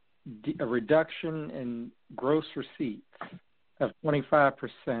a reduction in gross receipts of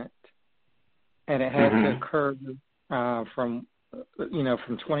 25%, and it had to occur from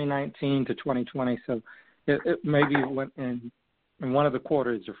 2019 to 2020. So it maybe went in one of the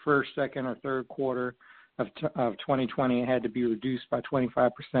quarters, the first, second, or third quarter of 2020, it had to be reduced by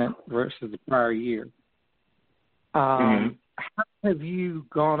 25% versus the prior year. How have you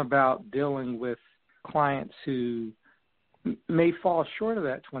gone about dealing with clients who may fall short of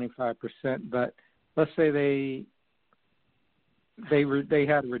that 25%, but let's say they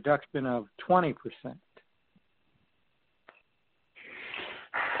had a reduction of 20%?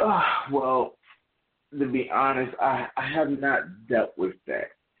 Well, to be honest, I have not dealt with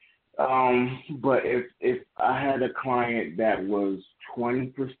that. But if I had a client that was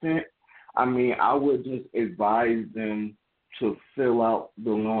 20%, I would just advise them to fill out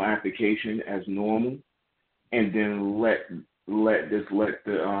the loan application as normal, and then let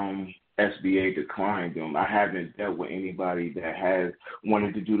the SBA decline them. I haven't dealt with anybody that has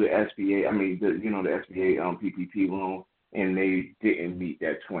wanted to do the SBA. The SBA PPP loan, and they didn't meet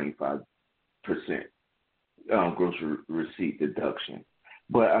that 25% gross receipt deduction.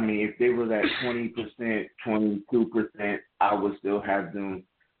 But if they were at 20%, 22%, I would still have them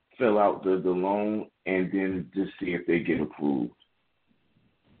fill out the loan and then just see if they get approved.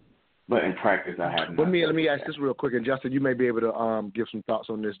 But in practice, I haven't. Let me ask this real quick, and Justin, you may be able to give some thoughts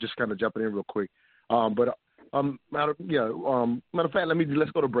on this. Just kind of jumping in real quick. Matter of fact,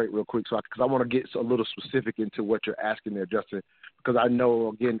 let's go to break real quick, because I want to get a little specific into what you're asking there, Justin. Because I know,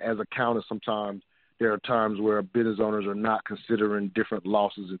 again, as accountants, sometimes there are times where business owners are not considering different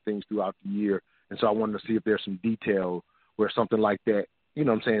losses and things throughout the year, and so I wanted to see if there's some detail where something like that, you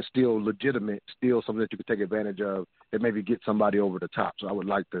know what I'm saying, still legitimate, still something that you could take advantage of that maybe get somebody over the top. So I would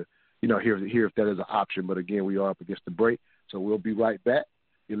like to, hear if that is an option. But again, we are up against the break, so we'll be right back.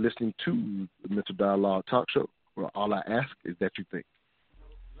 You're listening to the Mental Dialogue Talk Show, where all I ask is that you think.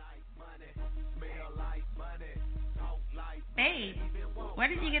 Babe, where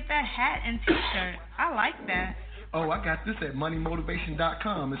did you get that hat and T-shirt? I like that. Oh, I got this at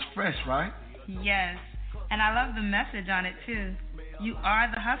moneymotivation.com. It's fresh, right? Yes, and I love the message on it, too. You are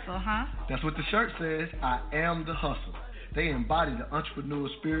the hustle, huh? That's what the shirt says. I am the hustle. They embody the entrepreneur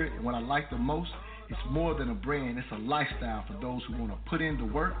spirit, and what I like the most, it's more than a brand. It's a lifestyle for those who want to put in the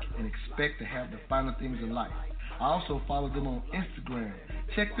work and expect to have the finer things in life. I also follow them on Instagram.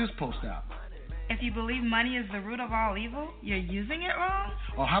 Check this post out. If you believe money is the root of all evil, you're using it wrong?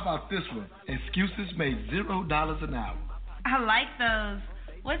 Or how about this one? Excuses made $0 an hour. I like those.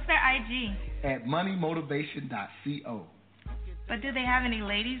 What's their IG? At moneymotivation.co. But do they have any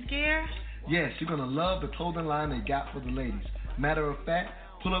ladies' gear? Yes, you're going to love the clothing line they got for the ladies. Matter of fact,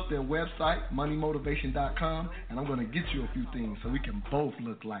 pull up their website, moneymotivation.com, and I'm going to get you a few things so we can both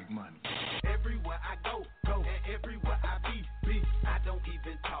look like money. Everywhere I go, and everywhere I be, I don't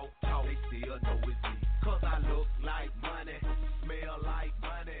even talk, they still know it's me. 'Cause I look like money, smell like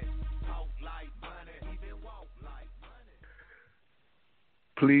money, talk like money, even walk like money.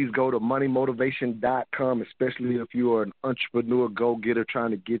 Please go to moneymotivation.com, especially if you are an entrepreneur, go-getter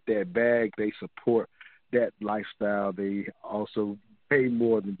trying to get that bag. They support that lifestyle. They also pay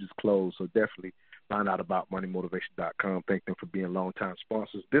more than just clothes, so definitely find out about moneymotivation.com. Thank them for being longtime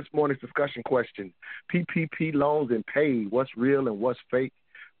sponsors. This morning's discussion question, PPP loans and pay, what's real and what's fake?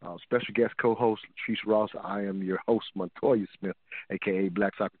 Special guest co-host Latrice Ross. I am your host, Montoya Smith, a.k.a.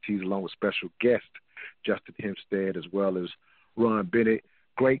 Black Socrates, along with special guest Justin Hempstead, as well as Ron Bennett.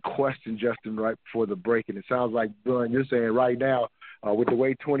 Great question, Justin, right before the break. And it sounds like, Ron, you're saying right now, with the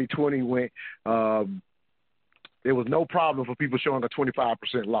way 2020 went, there was no problem for people showing a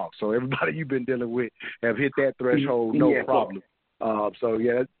 25% loss. So everybody you've been dealing with have hit that threshold, no problem. So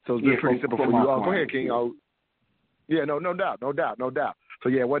it's been pretty simple for you. Go ahead, King. No doubt. So,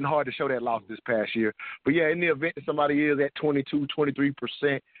 it wasn't hard to show that loss this past year. But, in the event that somebody is at 22,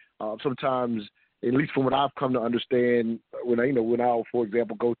 23%, sometimes, at least from what I've come to understand, when I, for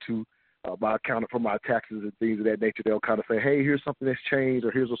example, go to my accountant for my taxes and things of that nature, they'll kind of say, hey, here's something that's changed,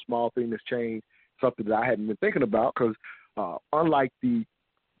 or here's a small thing that's changed, something that I hadn't been thinking about, because unlike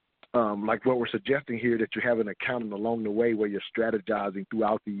like what we're suggesting here, that you have an accountant along the way where you're strategizing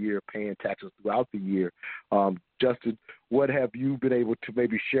throughout the year, paying taxes throughout the year. Justin, what have you been able to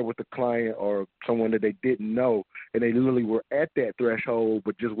maybe share with the client or someone that they didn't know, and they literally were at that threshold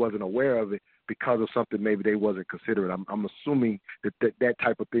but just wasn't aware of it because of something maybe they wasn't considering? I'm assuming that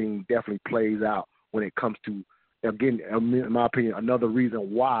type of thing definitely plays out when it comes to, again, in my opinion, another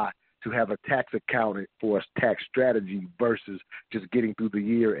reason why to have a tax accountant for a tax strategy versus just getting through the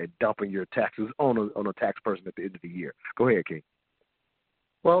year and dumping your taxes on a tax person at the end of the year. Go ahead, King.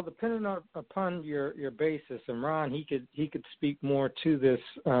 Well, depending upon your basis, and Ron, he could speak more to this.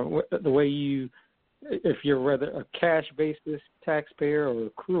 The way if you're rather a cash basis taxpayer or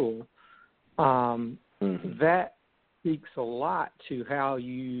accrual, that speaks a lot to how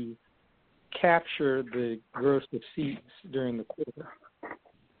you capture the gross receipts during the quarter.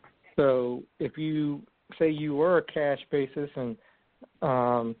 So if you say you were a cash basis and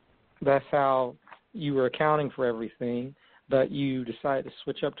that's how you were accounting for everything, but you decide to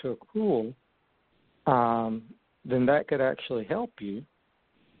switch up to accrual, then that could actually help you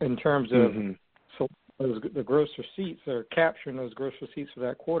in terms of the gross receipts, or capturing those gross receipts for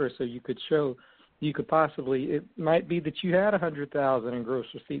that quarter. So you could possibly, it might be that you had $100,000 in gross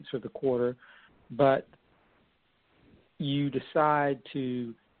receipts for the quarter, but you decide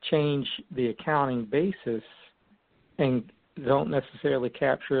to change the accounting basis and don't necessarily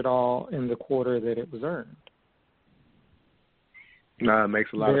capture it all in the quarter that it was earned. No, it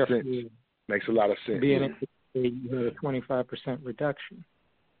makes a lot of sense. Makes a lot of sense. Being able to say you had a 25% reduction.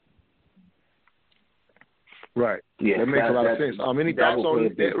 Right. Yeah, that makes a lot of sense. Any thoughts on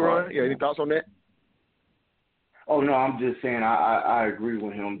that, Ron? Yeah, any thoughts on that? Oh, no, I'm just saying I agree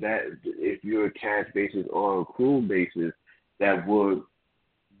with him that if you're a cash basis or accrual basis, that would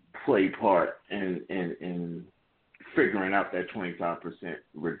play part in figuring out that 25%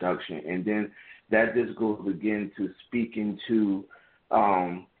 reduction. And then that just goes again to speaking to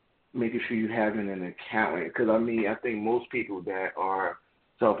making sure you're having an accountant. Because, I think most people that are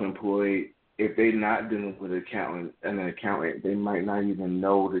self-employed, if they're not dealing with an accountant, they might not even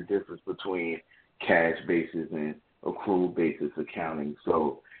know the difference between cash basis and accrual basis accounting.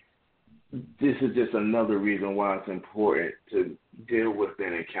 So this is just another reason why it's important to deal with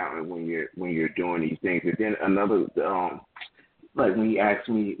an accountant when you're doing these things. And then another, like when you asked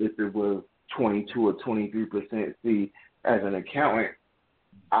me if it was 22 or 23%, see, as an accountant,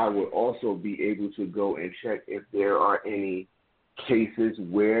 I would also be able to go and check if there are any cases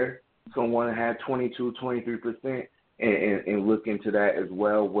where someone had 22, 23%, and look into that as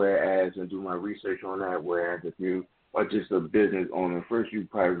well, whereas, and do my research on that, whereas if you are just a business owner, first you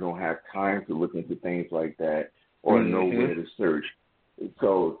probably don't have time to look into things like that or know where to search.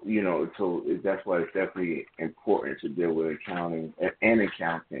 So, so that's why it's definitely important to deal with accounting and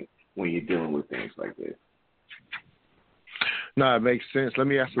accounting when you're dealing with things like this. No, it makes sense. Let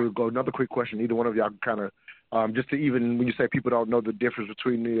me ask you another quick question. Either one of y'all can kind of, just to even when you say people don't know the difference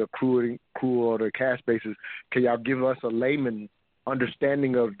between the accrual or the cash basis, can y'all give us a layman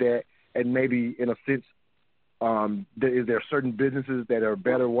understanding of that? And maybe in a sense, is there certain businesses that are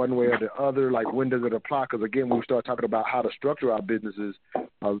better one way or the other? Like, when does it apply? Because, again, when we start talking about how to structure our businesses,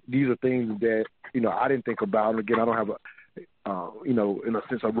 these are things that, I didn't think about. And, again, I don't have in a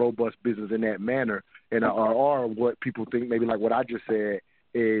sense, a robust business in that manner. And or what people think, maybe like what I just said,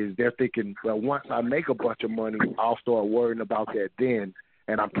 is they're thinking, well, once I make a bunch of money, I'll start worrying about that then.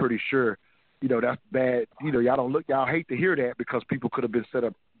 And I'm pretty sure, that's bad. Y'all hate to hear that, because people could have been set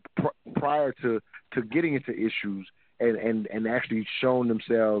up prior to getting into issues and actually shown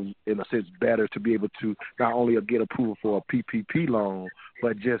themselves, in a sense, better to be able to not only get approval for a PPP loan,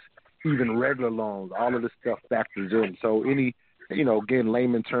 but just even regular loans. All of this stuff factors in. So any, again,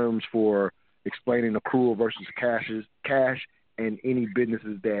 layman terms for explaining accrual versus cash, and any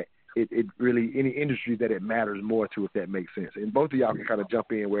businesses that it really, any industry that it matters more to, if that makes sense. And both of y'all can kind of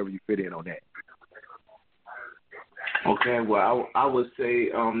jump in wherever you fit in on that. Okay, well, I would say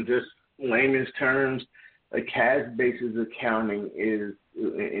just layman's terms, a cash basis accounting is,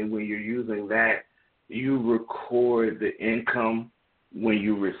 and when you're using that, you record the income when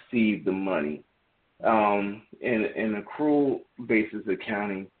you receive the money. In accrual basis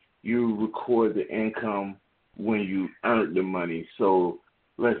accounting, you record the income when you earn the money. So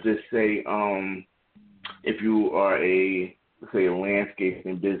let's just say if you are a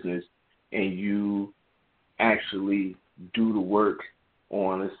landscaping business and you actually do the work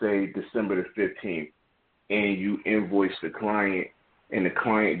on, let's say, December the 15th, and you invoice the client, and the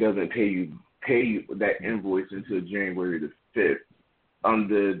client doesn't pay you that invoice until January the 5th.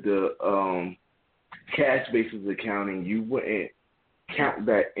 Under the cash basis accounting, you wouldn't count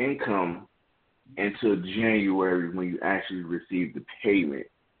that income until January when you actually receive the payment.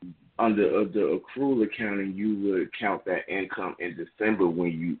 Under the accrual accounting, you would count that income in December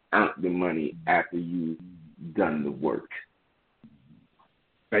when you earn the money after you've done the work.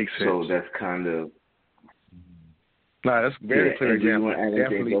 Makes sense. So that's kind of... No, that's very clear example.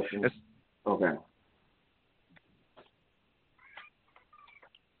 Definitely. Okay.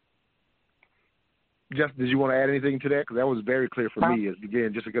 Jeff, did you want to add anything to that? Because that was very clear for me.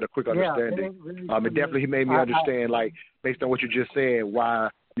 Again, just to get a quick understanding. It definitely made me understand, like, based on what you just said, why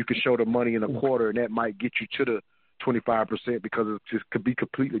you could show the money in a quarter, and that might get you to the 25%, because it just could be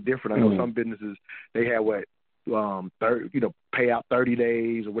completely different. I know some businesses, they have pay out 30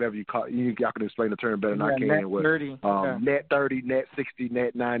 days or whatever you call it. Y'all can explain the term better than I can. Net 30. Net 30, net 60,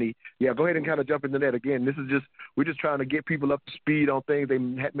 net 90. Yeah, go ahead and kind of jump into that. Again, we're just trying to get people up to speed on things they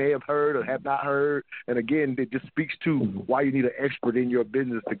may have heard or have not heard. And again, it just speaks to why you need an expert in your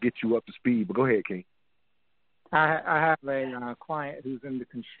business to get you up to speed. But go ahead, King. I have a client who's in the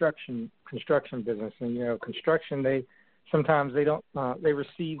construction business, and construction, they don't they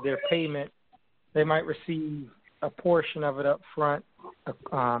receive their payment. They might receive a portion of it up front,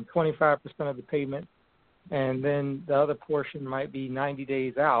 25% of the payment, and then the other portion might be 90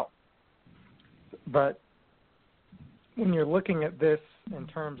 days out. But when you're looking at this in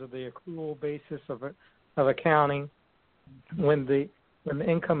terms of the accrual basis of accounting, when the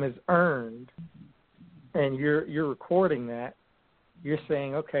income is earned and you're recording that, you're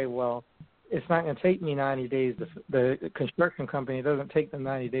saying, okay, well, it's not going to take me 90 days. The construction company doesn't take them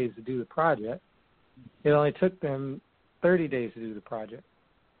 90 days to do the project. It only took them 30 days to do the project.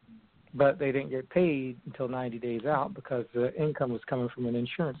 But they didn't get paid until 90 days out because the income was coming from an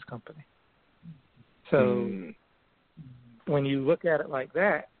insurance company. So when you look at it like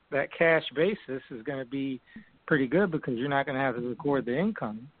that, that cash basis is going to be pretty good because you're not going to have to record the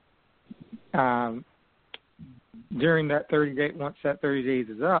income during that 30-day. Once that 30 days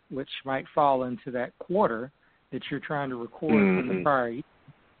is up, which might fall into that quarter that you're trying to record from the prior year.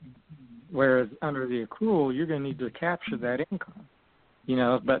 Whereas under the accrual, you're going to need to capture that income.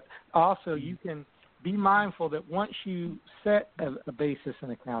 But also you can be mindful that once you set a basis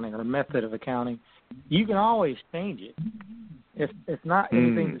in accounting or a method of accounting, you can always change it. It's not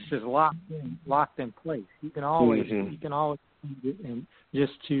anything that's just locked in place. You can always change it, and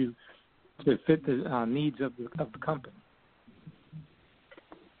just to fit the needs of the company.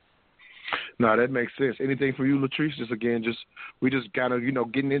 No, that makes sense. Anything for you, Latrice? We just kind of,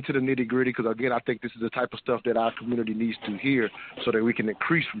 getting into the nitty gritty because again, I think this is the type of stuff that our community needs to hear so that we can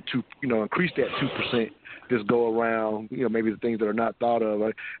increase increase that 2% this go around. Maybe the things that are not thought of.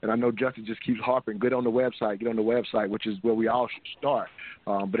 Right? And I know Justin just keeps harping. Get on the website, which is where we all should start.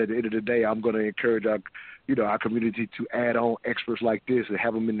 But at the end of the day, I'm going to encourage our community to add on experts like this and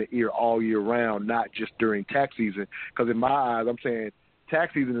have them in the ear all year round, not just during tax season. Because in my eyes, I'm saying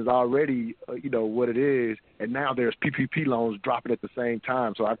tax season is already, what it is, and now there's PPP loans dropping at the same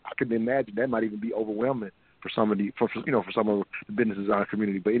time. So I can imagine that might even be overwhelming for some of the businesses in our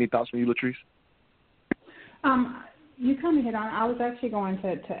community. But any thoughts from you, Latrice? You kind of hit on. I was actually going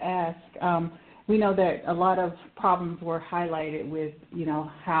to ask. We know that a lot of problems were highlighted with,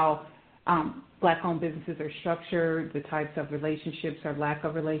 how Black-owned businesses are structured, the types of relationships or lack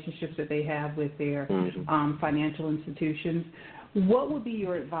of relationships that they have with their financial institutions. What would be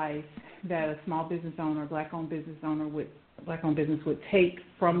your advice that a small business owner, Black-owned business would take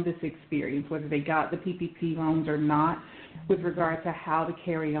from this experience, whether they got the PPP loans or not, with regard to how to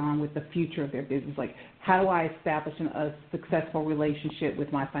carry on with the future of their business? Like, how do I establish a successful relationship with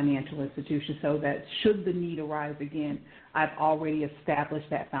my financial institution so that should the need arise again, I've already established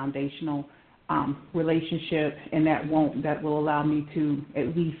that foundational relationship, and that will allow me to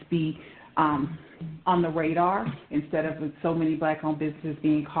at least be on the radar instead of with so many Black-owned businesses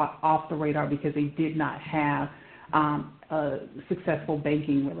being caught off the radar because they did not have a successful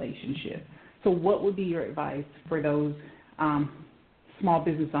banking relationship. So what would be your advice for those small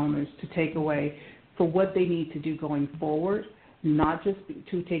business owners to take away for what they need to do going forward, not just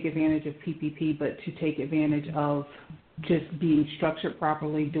to take advantage of PPP, but to take advantage of just being structured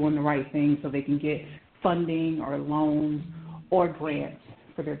properly, doing the right thing so they can get funding or loans or grants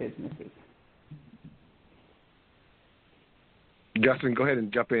for their businesses? Justin, go ahead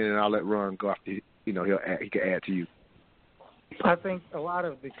and jump in, and I'll let Ron go after he can add to you. I think a lot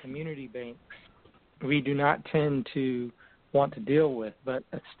of the community banks we do not tend to want to deal with, but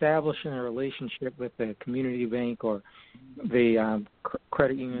establishing a relationship with the community bank or the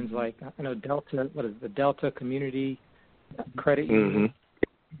credit unions like Delta. What is the Delta Community Credit Union?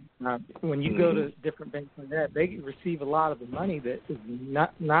 When you go to different banks like that, they receive a lot of the money that is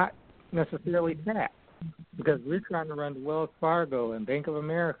not necessarily taxed. Because we're trying to run to Wells Fargo and Bank of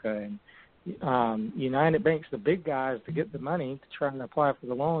America and United Bank's the big guys to get the money to try and apply for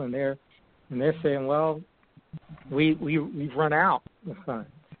the loan, and they're saying, well, we've run out of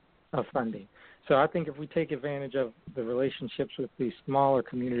funding. So I think if we take advantage of the relationships with these smaller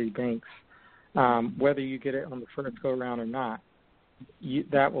community banks, whether you get it on the first go around or not,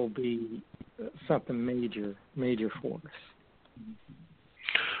 that will be something major for us.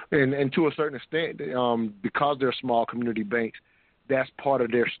 And to a certain extent, because they're small community banks, that's part of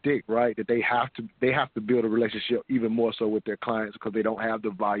their stick, right? That they have to build a relationship even more so with their clients because they don't have the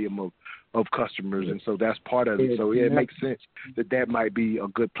volume of customers, and so that's part of it. So it makes sense that might be a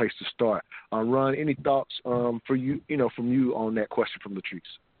good place to start. Ron, any thoughts for you, from you on that question from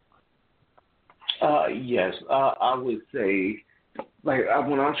Latrice? Yes, I would say, like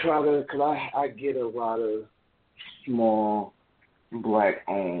when I try to, because I get a lot of small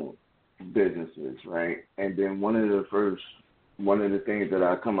Black-owned businesses, right? And then one of the things that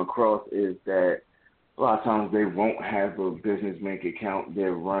I come across is that a lot of times they won't have a business bank account.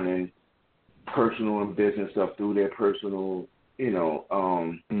 They're running personal and business stuff through their personal,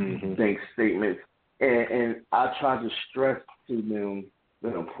 bank statements. And I try to stress to them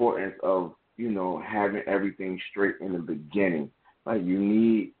the importance of, having everything straight in the beginning. Like you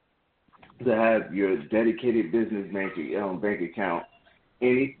need to have your dedicated business bank account,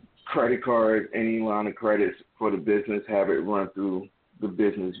 any credit cards, any line of credits for the business, have it run through the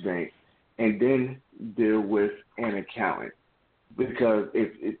business bank, and then deal with an accountant. Because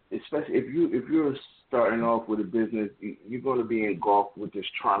especially if you're starting off with a business, you're going to be engulfed with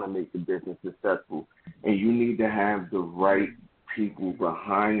just trying to make the business successful, and you need to have the right people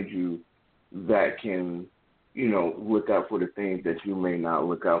behind you that can look out for the things that you may not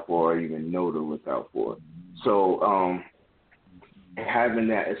look out for or even know to look out for. So having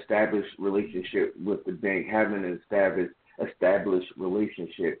that established relationship with the bank, having an established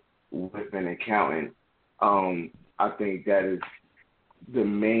relationship with an accountant, I think that is the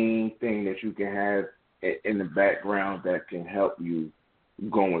main thing that you can have in the background that can help you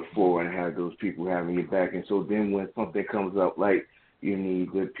going forward and have those people having your back. And so then when something comes up like you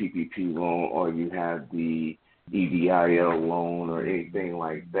need the PPP loan or you have the EDIL loan or anything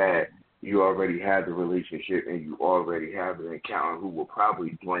like that, you already have the relationship and you already have an accountant who will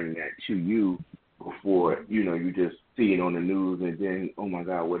probably bring that to you before, you just see it on the news and then, oh my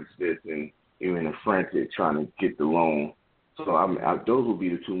God, what is this? And you're in a frantic trying to get the loan. So those would be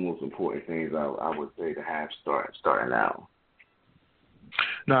the two most important things I would say to have starting out.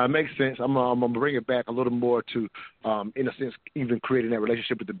 No, it makes sense. I'm going to bring it back a little more to, in a sense, even creating that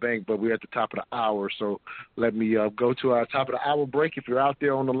relationship with the bank, but we're at the top of the hour, so let me go to our top of the hour break. If you're out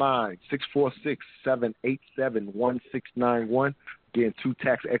there on the line, 646-787-1691. Again, two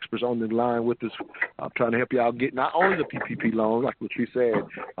tax experts on the line with us. I'm trying to help you out get not only the PPP loans, like Latrice said.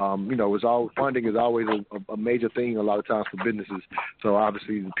 Funding is always a major thing a lot of times for businesses. So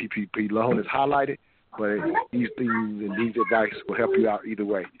obviously the PPP loan is highlighted, but these things and these advice will help you out either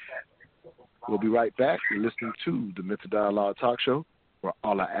way. We'll be right back. You're listening to the Mental Dialogue Talk Show, where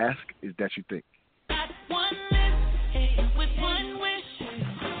all I ask is that you think.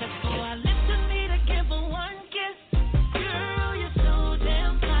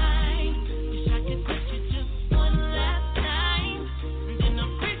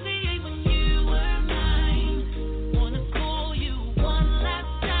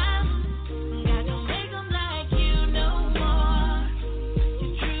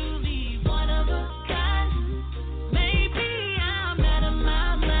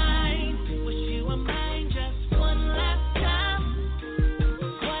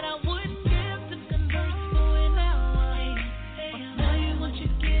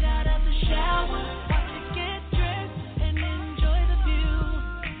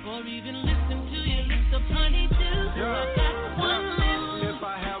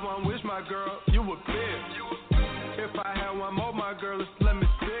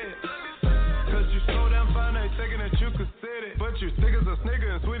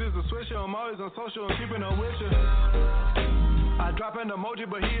 I'm always on social and keeping up with you. I drop an emoji,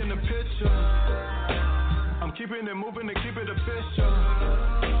 but he in the picture. I'm keeping it moving to keep it official.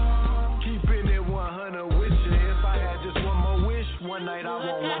 Keeping it 100 with you. If I had just one more wish, one night I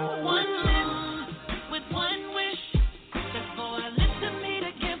want one more wish. With one wish, that's all I live to me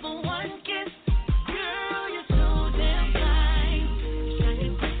to give her one kiss. Girl, you're so damn fine. Wish I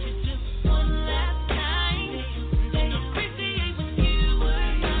could touch you just one last time. And appreciate when you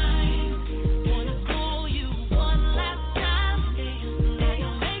were mine. Wanna call you one last time. Now you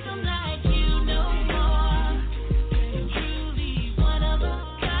make them like you no more. You're truly one of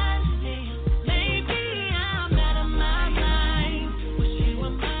a kind. Maybe I'm out of my mind. Wish you were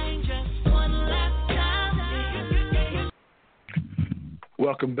mine just one last time.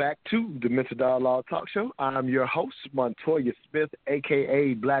 Welcome back to the Mental Dialogue Talk Show. I'm your host, Montoya Smith,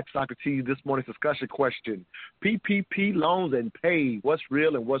 a.k.a. Black Socrates. This morning's discussion question, PPP loans and pay, what's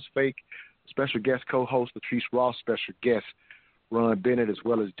real and what's fake? Special guest co-host Latrice Ross, special guest Ron Bennett, as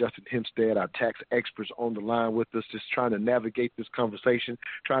well as Justin Hempstead, our tax experts on the line with us, just trying to navigate this conversation,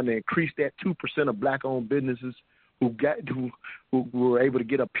 trying to increase that 2% of black-owned businesses who were able to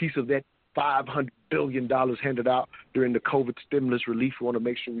get a piece of that $500 billion handed out during the COVID stimulus relief. We want to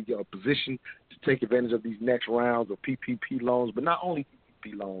make sure we get a position to take advantage of these next rounds of PPP loans, but not only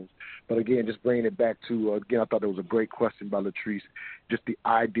PPP loans, but again, just bringing it back to, again, I thought that was a great question by Latrice, just the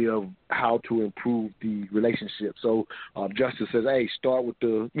idea of how to improve the relationship. So Justice says, hey, start with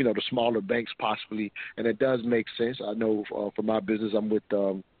the smaller banks possibly, and it does make sense. I know for my business, I'm with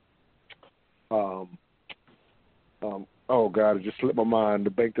oh God, it just slipped my mind.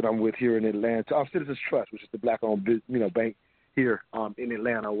 The bank that I'm with here in Atlanta, Citizens Trust, which is the black-owned bank here in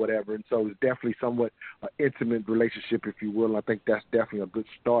Atlanta or whatever. And so it's definitely somewhat an intimate relationship, if you will. And I think that's definitely a good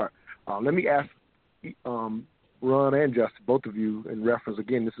start. Let me ask Ron and Justin, both of you, in reference,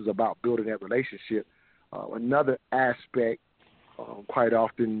 again, this is about building that relationship. Another aspect, quite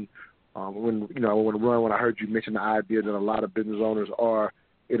often, when I heard you mention the idea that a lot of business owners are,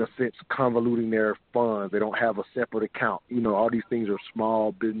 in a sense, convoluting their funds. They don't have a separate account. All these things are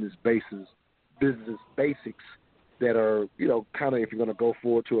small business basics that are, kind of, if you're going to go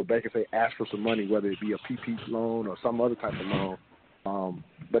forward to a bank and say, ask for some money, whether it be a PP loan or some other type of loan.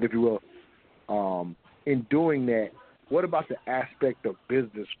 But if you will, in doing that, what about the aspect of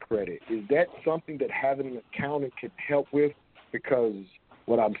business credit? Is that something that having an accountant can help with? Because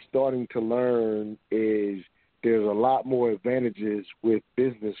what I'm starting to learn is there's a lot more advantages with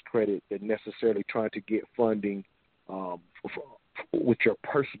business credit than necessarily trying to get funding with your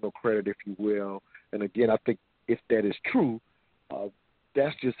personal credit, if you will. And again, I think if that is true,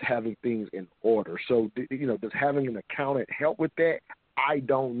 that's just having things in order. So, does having an accountant help with that? I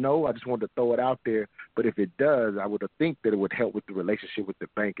don't know. I just wanted to throw it out there. But if it does, I would think that it would help with the relationship with the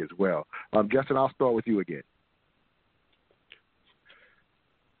bank as well. Justin, I'll start with you again.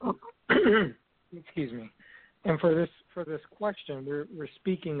 Excuse me. And for this question, we're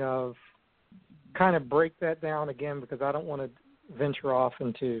speaking of, kind of break that down again, because I don't want to venture off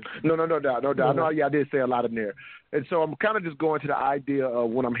into. No doubt. I know, I did say a lot in there. And so I'm kind of just going to the idea of,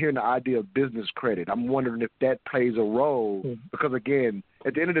 when I'm hearing the idea of business credit, I'm wondering if that plays a role, because again,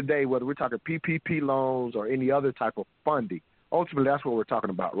 at the end of the day, whether we're talking PPP loans or any other type of funding, ultimately that's what we're talking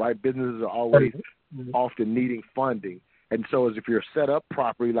about, right? Businesses are always often needing funding. And so as if you're set up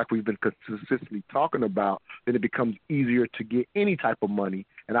properly, like we've been consistently talking about, then it becomes easier to get any type of money.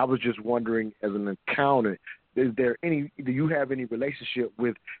 And I was just wondering, as an accountant, do you have any relationship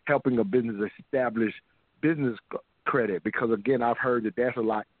with helping a business establish business credit? Because, again, I've heard that that's a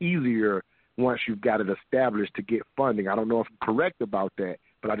lot easier once you've got it established to get funding. I don't know if I'm correct about that,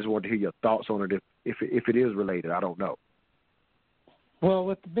 but I just wanted to hear your thoughts on it if it is related. I don't know. Well,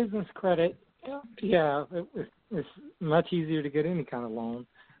 with the business credit, yeah, it's much easier to get any kind of loan.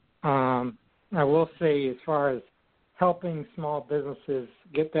 I will say, as far as helping small businesses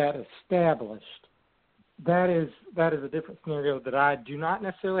get that established, that is a different scenario that I do not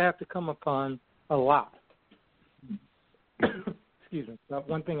necessarily have to come upon a lot. Excuse me. But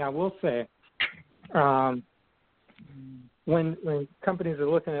one thing I will say, when companies are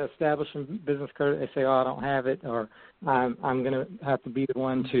looking at establishing business credit, they say, "Oh, I don't have it," or "I'm going to have to be the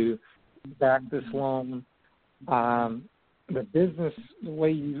one to back this loan." The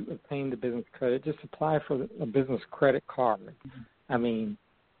way you obtain the business credit, just apply for a business credit card. I mean,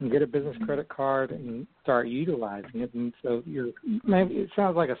 you get a business credit card and start utilizing it. And so maybe it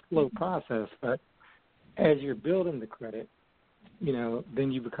sounds like a slow process, but as you're building the credit,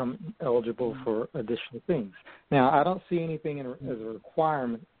 then you become eligible for additional things. Now, I don't see anything as a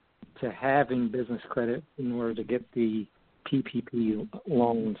requirement to having business credit in order to get the PPP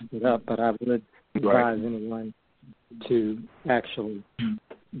loans set up, but I would advise anyone to actually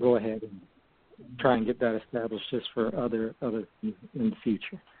go ahead and try and get that established just for other things in the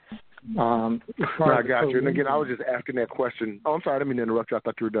future. I got you. And again, I was just asking that question. Oh, I'm sorry, I didn't mean to interrupt you. I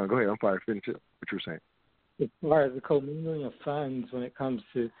thought you were done. Go ahead. I'm sorry. Finish it, what you were saying. As far as the commingling of funds, when it comes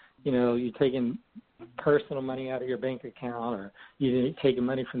to, you're taking personal money out of your bank account, or you're taking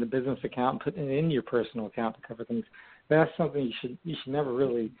money from the business account and putting it in your personal account to cover things, that's something you should never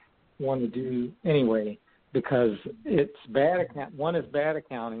really want to do anyway, because it's bad account. One is bad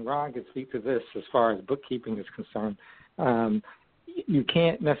accounting. Ron can speak to this as far as bookkeeping is concerned. You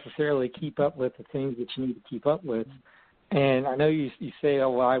can't necessarily keep up with the things that you need to keep up with. And I know you say,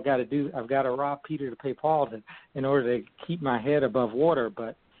 "Oh, well, I've got to rob Peter to pay Paul in order to keep my head above water,"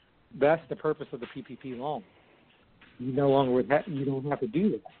 but that's the purpose of the PPP loan. You no longer you don't have to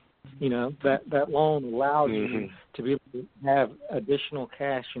do that. That loan allows you to be able to have additional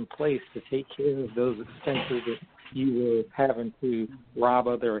cash in place to take care of those expenses that you were having to rob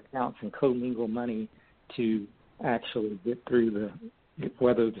other accounts and commingle money to actually get through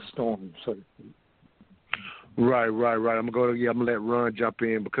weather the storm, so to speak. Right. I'm gonna let Ron jump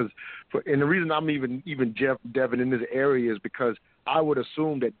in, and the reason I'm even Devin in this area is because I would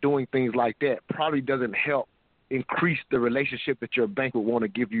assume that doing things like that probably doesn't help increase the relationship that your bank would want to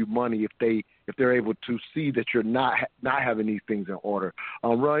give you money if they're able to see that you're not having these things in order.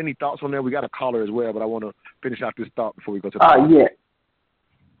 Ron, any thoughts on that? We got a caller as well, but I want to finish out this thought before we go to the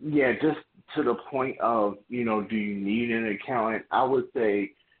yeah, just to the point of, do you need an accountant? I would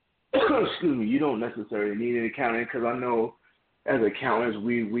say, excuse me, you don't necessarily need an accountant, because I know as accountants,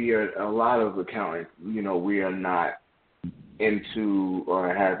 we are, a lot of accountants, we are not into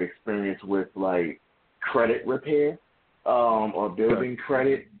or have experience with like credit repair or building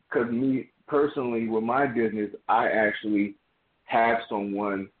credit. Because me personally, with my business, I actually have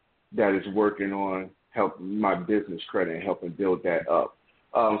someone that is working on helping my business credit and helping build that up.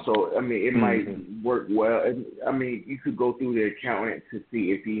 So, I mean, it might work well. I mean, you could go through the accountant to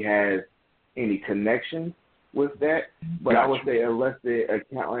see if he has any connections with that. But I would say unless the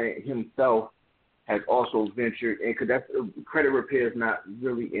accountant himself has also ventured in, because credit repair is not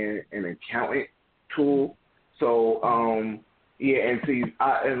really an accountant tool. So, Yeah, and see,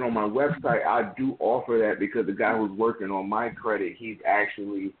 and on my website, I do offer that because the guy who's working on my credit, he's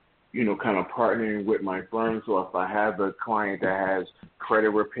actually, kind of partnering with my firm. So if I have a client that has credit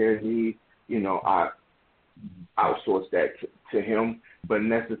repair needs, I outsource that to him. But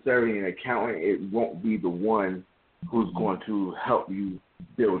necessarily an accountant, it won't be the one who's going to help you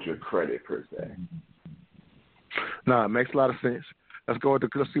build your credit per se. No, it makes a lot of sense. Let's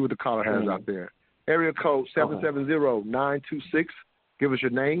see what the caller has out there. Area code 770-926. Give us your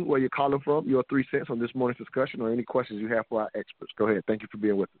name, where you're calling from, your 3 cents on this morning's discussion, or any questions you have for our experts. Go ahead. Thank you for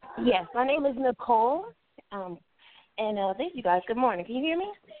being with us. Yes, my name is Nicole, and thank you guys. Good morning. Can you hear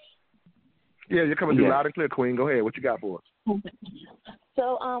me? Yeah, you're coming through loud and clear, Queen. Go ahead. What you got for us?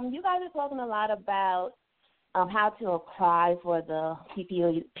 So you guys are talking a lot about how to apply for the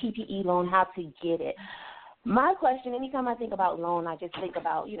PPE loan, how to get it. My question, anytime I think about loan, I just think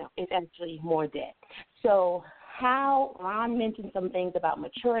about, it's actually more debt. So how Ron mentioned some things about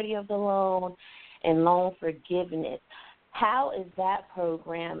maturity of the loan and loan forgiveness. How is that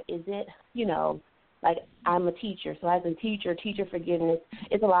program? Is it, like I'm a teacher, so as a teacher forgiveness,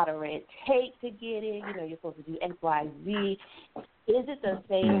 it's a lot of red tape to get it. You're supposed to do X, Y, Z. Is it the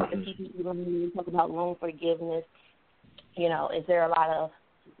same with the PPP loan when you talk about loan forgiveness? Is there a lot of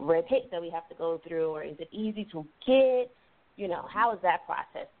red tape that we have to go through, or is it easy to get? How is that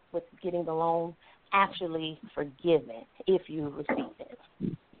process with getting the loan actually forgiven if you receive it?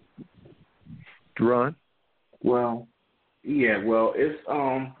 Ron? Well, it's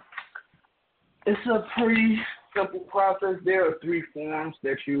a pretty simple process. There are 3 forms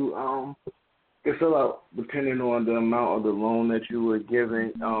that you can fill out depending on the amount of the loan that you were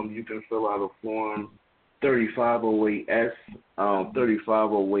given. You can fill out a form 3508S,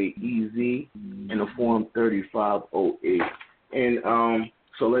 3508EZ, and a form 3508. And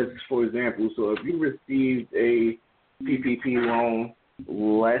so for example, if you received a PPP loan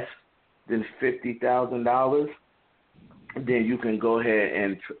less than $50,000, then you can go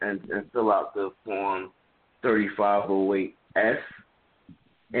ahead and fill out the form 3508S,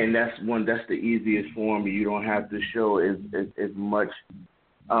 and that's the easiest form. You don't have to show as much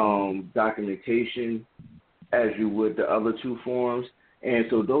documentation as you would the other 2 forms, and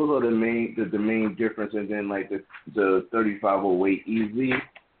so those are the main difference. And then like the 3508EZ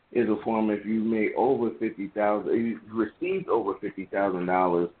is a form if you made over $50,000, you received over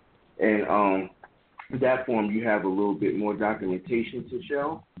 $50,000, and that form you have a little bit more documentation to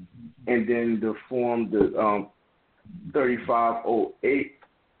show. And then the form, the 3508,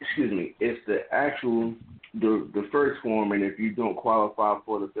 it's the actual the first form, and if you don't qualify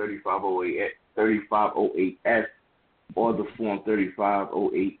for the 3508S or the form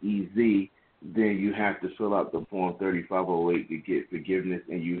 3508EZ, then you have to fill out the form 3508 to get forgiveness,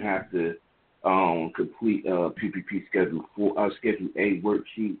 and you have to complete PPP Schedule A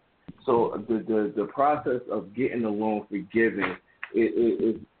worksheet. So the process of getting the loan forgiven,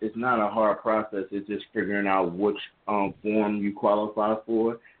 it's not a hard process. It's just figuring out which form you qualify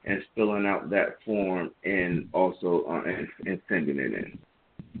for and filling out that form, and also and sending it in.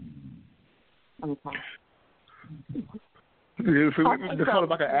 Okay. If I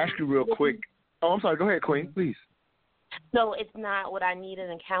can ask you real quick. Oh, I'm sorry. Go ahead, Queen, please. So it's not what I need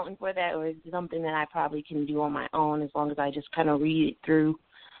an accountant for that, or is it something that I probably can do on my own as long as I just kind of read it through,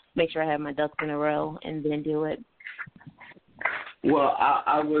 make sure I have my ducks in a row, and then do it? Well,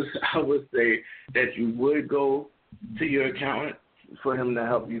 I would say that you would go to your accountant for him to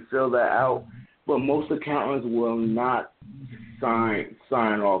help you fill that out, but most accountants will not sign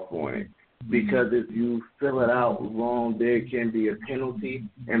off on it, because if you fill it out wrong, there can be a penalty,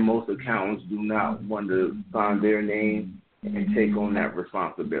 and most accountants do not want to sign their name and take on that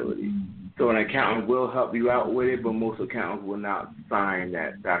responsibility. So an accountant will help you out with it, but most accountants will not sign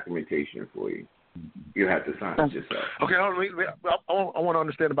that documentation for you. You have to sign it yourself. Okay, I want to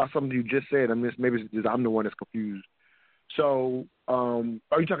understand about something you just said. Maybe I'm the one that's confused. So, are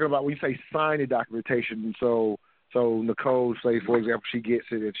you talking about when you say sign the documentation? So Nicole, say for example, she gets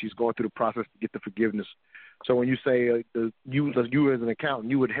it and she's going through the process to get the forgiveness. So when you say you as an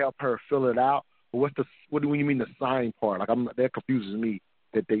accountant, you would help her fill it out. What do you mean the sign part? Like that confuses me.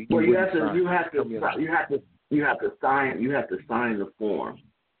 That they you have to sign the form.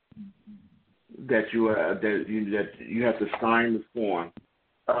 That you have to sign the form.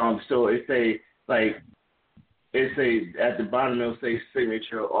 So at the bottom it'll say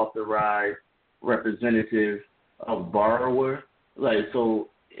signature authorized representative of borrower. Like, so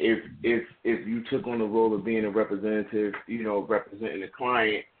if you took on the role of being a representative, representing the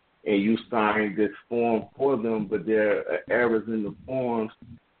client, and you signed this form for them, but there are errors in the forms,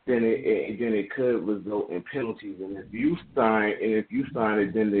 then it could result in penalties. And if you sign it,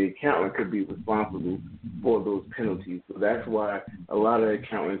 then the accountant could be responsible for those penalties. So that's why a lot of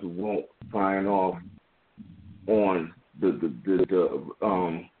accountants won't sign off on the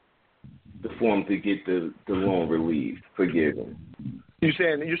form to get the loan relieved, forgiven. You're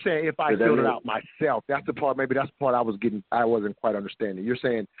saying if I filled it out myself, that's the part. Maybe that's the part I wasn't quite understanding. You're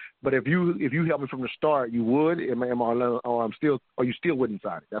saying, but if you help me from the start, you would. Or you still wouldn't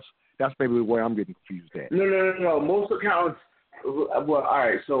sign it. That's maybe where I'm getting confused at. No. Most accountants. Well, all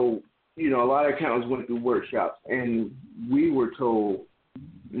right. So a lot of accountants went through workshops, and we were told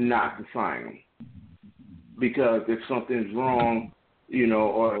not to sign them because if something's wrong,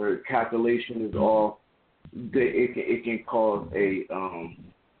 or calculation is off, it can cause a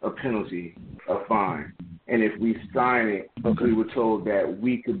penalty, a fine. And if we sign it, we were told that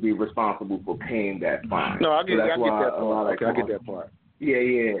we could be responsible for paying that fine. No, I get that part. I get that part.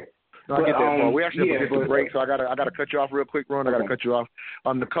 Yeah. No, I get that part. We actually have to get the break, so I gotta cut you off real quick, Ron. I gotta cut you off.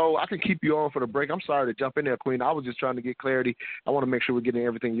 Nicole, I can keep you on for the break. I'm sorry to jump in there, Queen. I was just trying to get clarity. I want to make sure we're getting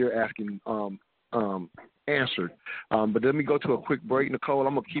everything you're asking answered. But let me go to a quick break, Nicole.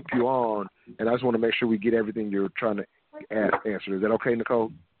 I'm going to keep you on, and I just want to make sure we get everything you're trying to answer. Is that okay,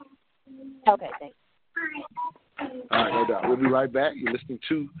 Nicole? Okay, thanks. All right, no doubt. We'll be right back. You're listening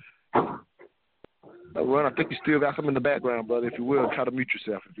to Ron. I think you still got something in the background, brother. If you will, try to mute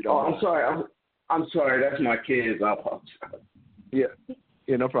yourself if you don't mind. I'm sorry. I'm sorry. That's my kids. I apologize. Yeah,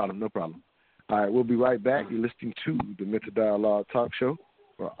 no problem. All right, we'll be right back. You're listening to the Mental Dialogue Talk Show,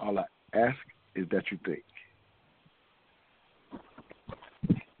 where all I ask is that you think.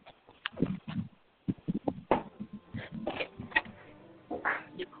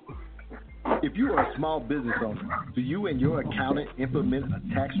 If you are a small business owner, do you and your accountant implement a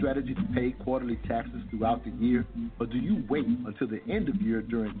tax strategy to pay quarterly taxes throughout the year, or do you wait until the end of year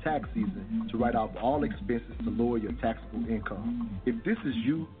during tax season to write off all expenses to lower your taxable income? If this is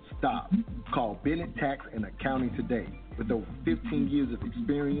you, stop. Call Bennett Tax and Accounting today. With over 15 years of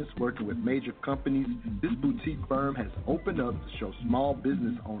experience working with major companies, this boutique firm has opened up to show small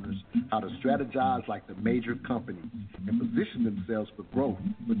business owners how to strategize like the major companies and position themselves for growth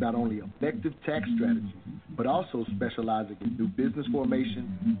with not only effective tax strategies, but also specializing in new business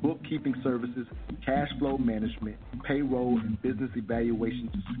formation, bookkeeping services, cash flow management, payroll, and business evaluation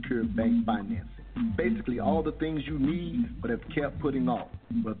to secure bank financing. Basically all the things you need but have kept putting off.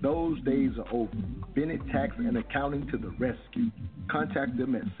 But those days are over. Bennett Tax and Accounting to the rescue. Contact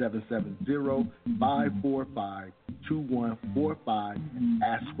them at 770-545-2145 and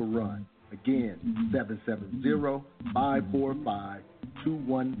ask for Ron. Again,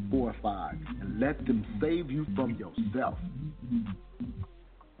 770-545-2145 and let them save you from yourself.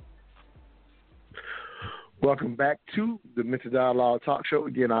 Welcome back to the Mental Dialogue Talk Show.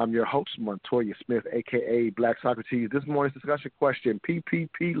 Again, I'm your host, Montoya Smith, a.k.a. Black Socrates. This morning's discussion question,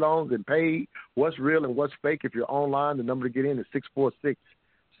 PPP loans and paid, what's real and what's fake? If you're online, the number to get in is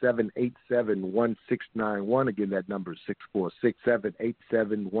 646-787-1691. Again, that number is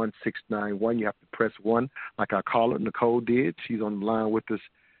 646-787-1691. You have to press 1 like our caller, Nicole, did. She's on the line with us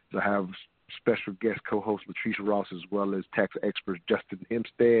to have special guest co-host Latricia Ross, as well as tax expert Justin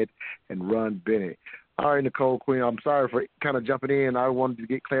Hempstead and Ron Bennett. All right, Nicole, Queen, I'm sorry for kind of jumping in. I wanted to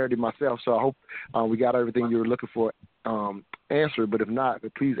get clarity myself, so I hope we got everything you were looking for answered. But if not,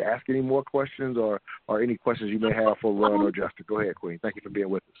 please ask any more questions or any questions you may have for Ron or Justin. Go ahead, Queen. Thank you for being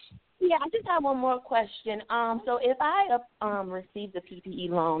with us. Yeah, I just have one more question. So if I receive the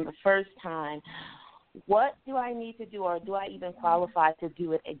PPE loan the first time, what do I need to do, or do I even qualify to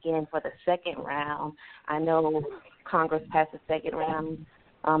do it again for the second round? I know Congress passed the second round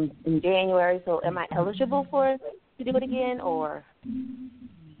in January, so am I eligible to do it again, or?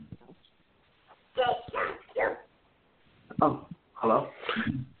 Oh, hello?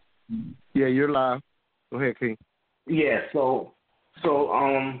 Yeah, you're live. Go ahead, King. Yeah, so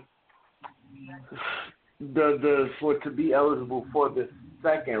to be eligible for the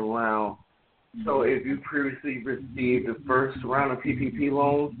second round, so if you previously received the first round of PPP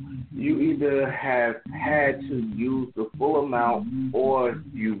loans, you either have had to use the full amount or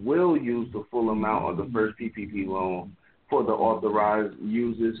you will use the full amount of the first PPP loan for the authorized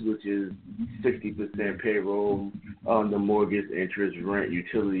users, which is 60% payroll, the mortgage, interest, rent,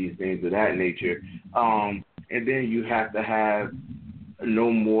 utilities, things of that nature. And then you have to have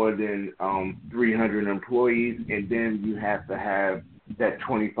no more than 300 employees, and then you have to have that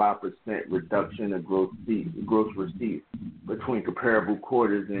 25% reduction of gross receipts between comparable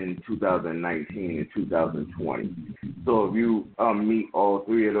quarters in 2019 and 2020. So if you meet all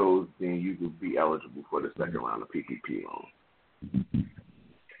three of those, then you will be eligible for the second round of PPP loan.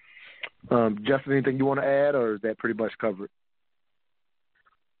 Justin, anything you want to add, or is that pretty much covered?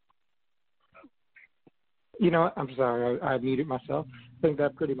 You know what? I'm sorry. I muted myself. I think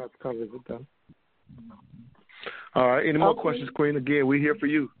that pretty much covers it, though. All right. Any more questions, Queen? Again, we're here for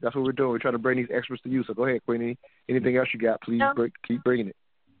you. That's what we're doing. We're trying to bring these extras to you. So go ahead, Queenie. Anything else you got, please keep bringing it.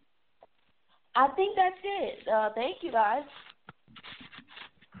 I think that's it. Thank you, guys.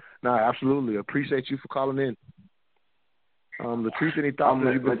 No, absolutely. Appreciate you for calling in. Latrice, any thoughts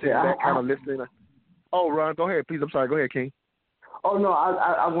as you've been sitting back kind of listening? Oh, Ron, go ahead, please. I'm sorry. Go ahead, King. Oh no,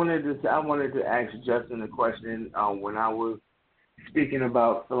 I wanted to ask Justin a question. When I was speaking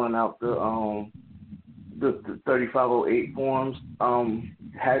about filling out the 3508 forms,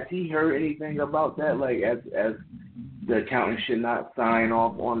 has he heard anything about that? Like, as the accountant should not sign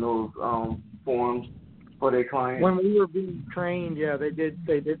off on those forms for their clients? When we were being trained, yeah, they did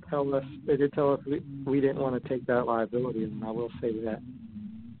tell us we didn't want to take that liability, and I will say that.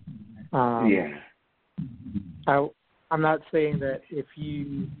 I'm not saying that if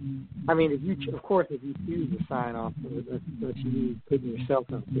you choose to sign off, that's you putting yourself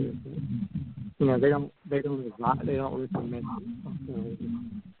out there. But, you know, they don't recommend it.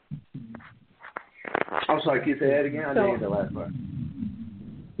 I'm sorry, can you say that again? I didn't hear the last part.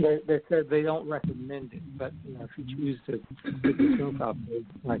 They said they don't recommend it, but you know, if you choose to put yourself out there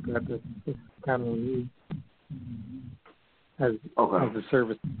like that, it's kind of on you as a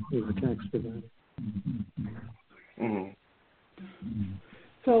service, as a tax provider. Mm-hmm.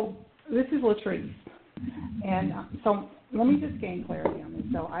 So this is Latrice, and so let me just gain clarity on this.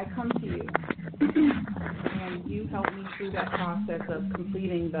 So I come to you, and you help me through that process of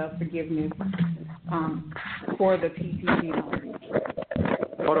completing the forgiveness for the PPP loan.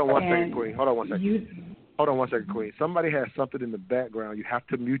 Hold on one second, Queen. Hold on one second, Queen. Somebody has something in the background. You have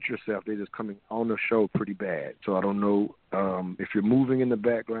to mute yourself. They're just coming on the show pretty bad. So I don't know if you're moving in the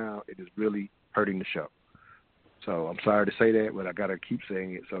background. It is really hurting the show. So I'm sorry to say that, but I got to keep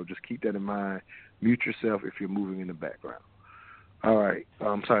saying it. So just keep that in mind. Mute yourself if you're moving in the background. All right.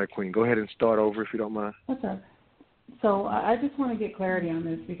 I'm sorry, Queen. Go ahead and start over if you don't mind. Okay. So I just want to get clarity on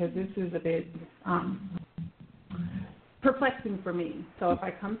this because this is a bit perplexing for me. So if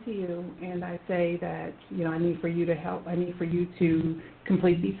I come to you and I say that, you know, I need for you to help, I need for you to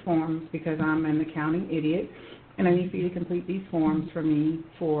complete these forms because I'm an accounting idiot, and I need for you to complete these forms for me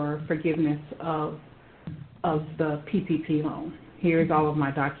for forgiveness of the PPP loan. Here's all of my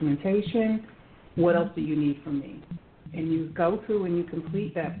documentation. What else do you need from me? And you go through and you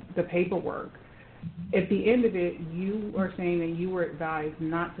complete the paperwork. At the end of it, you are saying that you were advised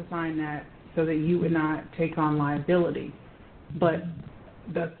not to sign that so that you would not take on liability. But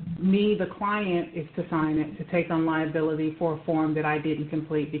the client, is to sign it to take on liability for a form that I didn't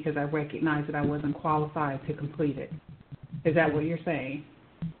complete because I recognized that I wasn't qualified to complete it. Is that what you're saying?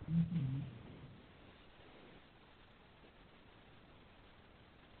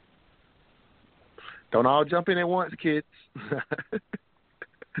 Don't all jump in at once, kids.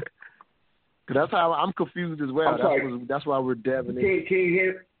 That's how I'm confused as well. That's why we're dabbing in. Can you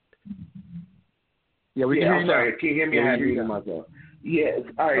hear? Yeah, we can hear you now. Can you hear me? I had to mute myself. Yeah.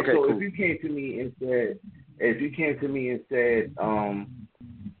 All right. Okay, so cool. if you came to me and said, all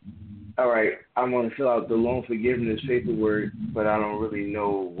right, I'm going to fill out the loan forgiveness paperwork, but I don't really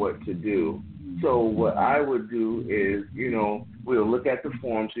know what to do. So what I would do is, you know, we'll look at the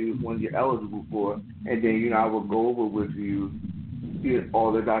form, see which one you're eligible for, and then, you know, I will go over with you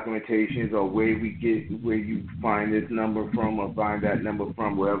all the documentations or where you find this number from or find that number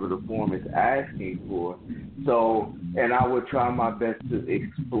from, wherever the form is asking for. So, and I would try my best to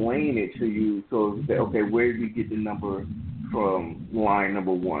explain it to you. So, say, okay, where do you get the number from line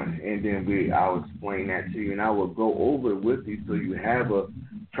number one? And then I'll explain that to you, and I will go over it with you so you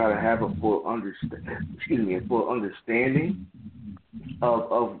try to have a full understanding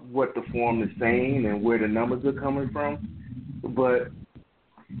of what the form is saying and where the numbers are coming from. But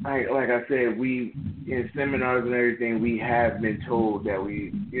like I said, we in seminars and everything, we have been told that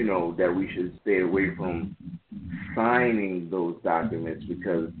we should stay away from signing those documents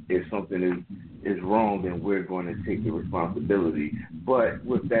because if something is wrong, then we're going to take the responsibility. But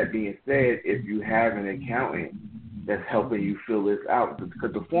with that being said, if you have an accountant that's helping you fill this out,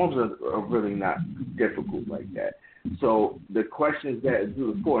 because the forms are really not difficult like that. So the questions that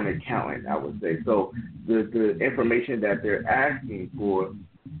for an accountant, I would say. So the information that they're asking for,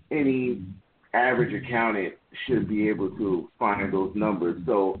 any average accountant should be able to find those numbers.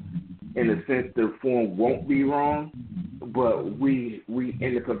 So in a sense, the form won't be wrong, but we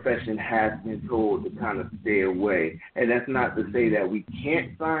in the profession have been told to kind of stay away. And that's not to say that we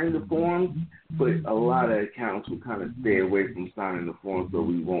can't sign the forms, But a lot of accountants will kind of stay away from signing the form, so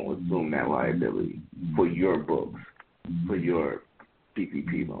we won't assume that liability for your books, for your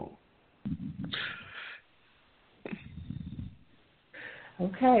PPP loan.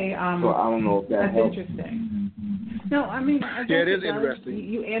 Okay. So I don't know if that helps. That's interesting. No, I mean, I guess it is interesting.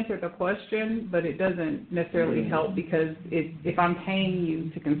 You answered the question, but it doesn't necessarily help because if I'm paying you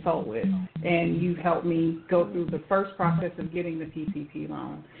to consult with and you've helped me go through the first process of getting the PPP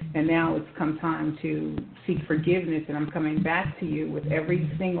loan, and now it's come time to seek forgiveness, and I'm coming back to you with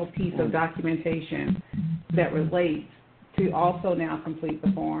every single piece of documentation that relates to also now complete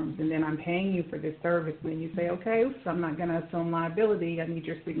the forms, and then I'm paying you for this service, and then you say, okay, so I'm not going to assume liability. I need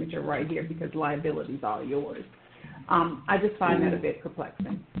your signature right here because liability is all yours. I just find that a bit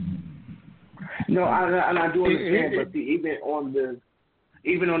perplexing. No, I do understand, but see,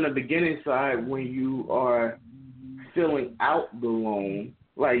 even on the beginning side, when you are filling out the loan,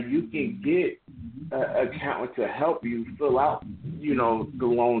 like you can get an accountant to help you fill out, the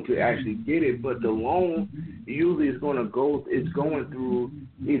loan to actually get it, but the loan usually is going through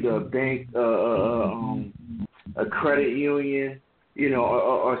either a bank, a credit union,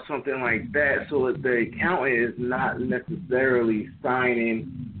 or something like that. So the accountant is not necessarily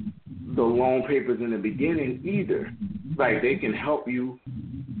signing the loan papers in the beginning either. Like they can help you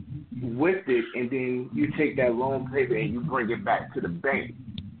with it, and then you take that loan paper and you bring it back to the bank.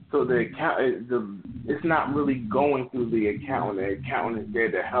 So the it's not really going through the accountant. The accountant is there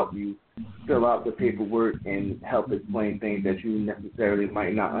to help you fill out the paperwork and help explain things that you necessarily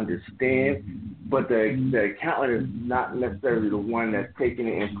might not understand. But the accountant is not necessarily the one that's taking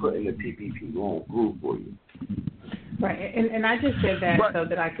it and putting the PPP loan through for you. Right, and I just said that so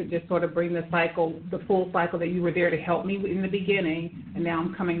that I could just sort of bring the full cycle that you were there to help me in the beginning, and now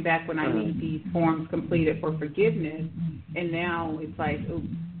I'm coming back when I need these forms completed for forgiveness, and now it's like, oh,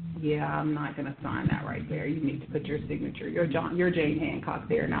 yeah, I'm not going to sign that right there. You need to put your signature. You're Jane Hancock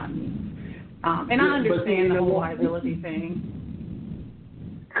there, not me. And I understand the whole liability thing.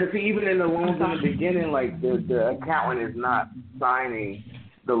 Because even in the loans in the beginning, like the accountant is not signing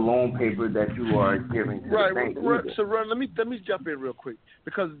the loan paper that you are giving to the bank. Right. So, Ron, let me jump in real quick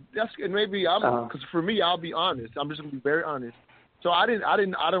because because for me, I'll be honest. I'm just going to be very honest. So I don't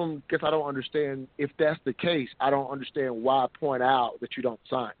understand if that's the case. I don't understand why I point out that you don't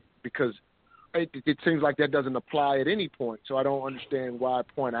sign because it seems like that doesn't apply at any point. So I don't understand why I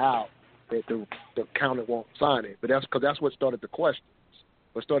point out that the accountant won't sign it. But that's because that's what started the question.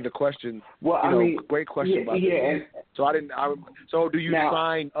 What started the question? Well, great question. So do you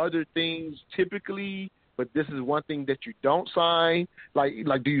sign other things typically? But this is one thing that you don't sign. Like,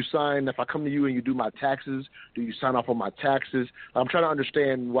 do you sign if I come to you and you do my taxes? Do you sign off on my taxes? I'm trying to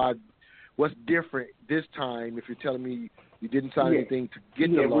understand what's different this time. If you're telling me you didn't sign anything to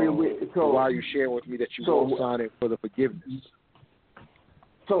get the loan, why are you sharing with me that you won't sign it for the forgiveness?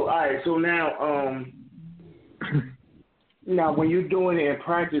 So, all right. So now, now when you're doing it in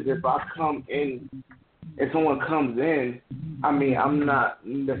practice, if someone comes in, I'm not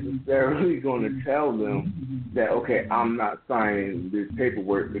necessarily going to tell them that, okay, I'm not signing this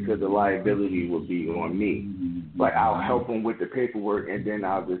paperwork because the liability will be on me. Like, I'll help them with the paperwork, and then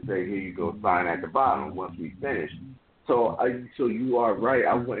I'll just say, here you go, sign at the bottom once we finish. So you are right.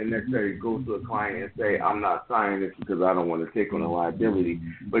 I wouldn't necessarily go to a client and say, I'm not signing this because I don't want to take on the liability,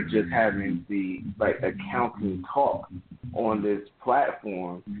 but just having the, accounting talk on this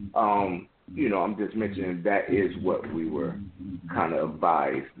platform, I'm just mentioning that is what we were kind of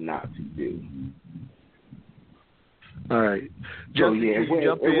advised not to do. All right. So, it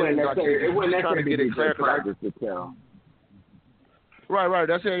wouldn't necessarily be a great practice to tell. Right.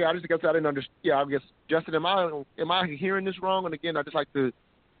 That's it. I didn't understand. Yeah, I guess, Justin, am I hearing this wrong? And again, I just like to,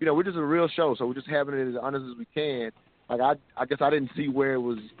 we're just a real show, so we're just having it as honest as we can. Like, I guess I didn't see where it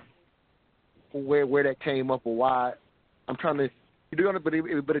was, where that came up or why. I'm trying to. But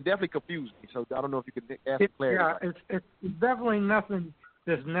it definitely confused me. So I don't know if you could ask clarity. Yeah, it's definitely nothing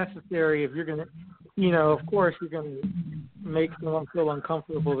that's necessary. If you're going to, of course, you're going to make someone feel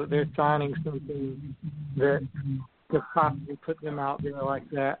uncomfortable that they're signing something that could possibly put them out there like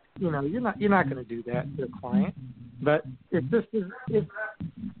that. You're not going to do that to a client. But if this is,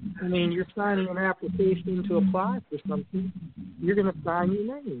 you're signing an application to apply for something, you're going to sign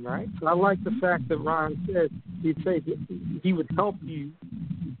your name, right? So I like the fact that Ron said he'd say that he would help you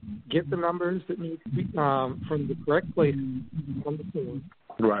get the numbers that need to be from the correct place on the form.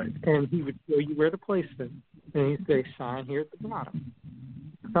 Right. And he would show you where to place them. And he'd say, sign here at the bottom.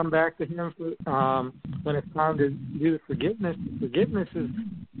 Come back to him for when it's time to do the forgiveness. The forgiveness is,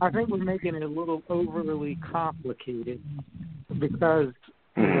 I think we're making it a little overly complicated because,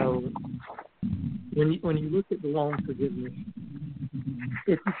 when you look at the loan forgiveness,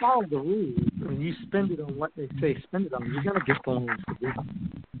 if you follow the rules and you spend it on what they say spend it on, you're going to get the loan forgiven.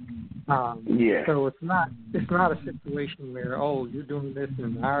 So it's not a situation where, oh, you're doing this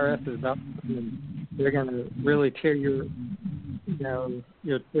and the IRS is about to come and they're going to really tear your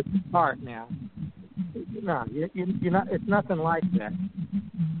trip apart now. No, you're not. It's nothing like that.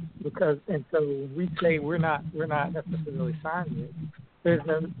 And so when we say we're not necessarily signing it,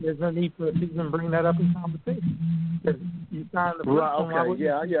 there's no need for us to even bring that up in conversation. Because you signed the first one.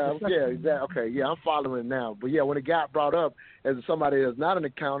 Okay, I'm following now. But yeah, when it got brought up as somebody that's not an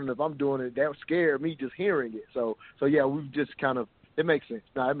accountant, if I'm doing it, that scared me just hearing it. So yeah, we've just kind of, it makes sense.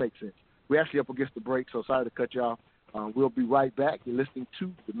 No, it makes sense. We're actually up against the break, so sorry to cut you off. We'll be right back. You're listening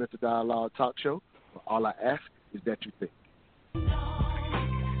to the Mental Dialogue Talk Show. All I ask is that you think.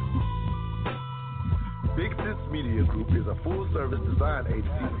 Big Sis Media Group is a full-service design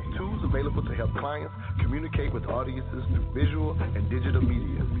agency with tools available to help clients communicate with audiences through visual and digital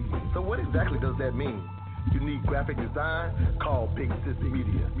media. So what exactly does that mean? You need graphic design? Call Big Sis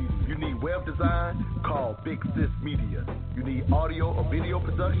Media. You need web design? Call Big Sis Media. You need audio or video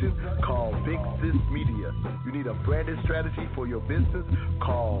production? Call Big Sis Media. You need a branded strategy for your business?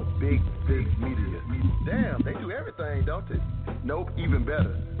 Call Big Sis Media. Damn, they do everything, don't they? Nope, even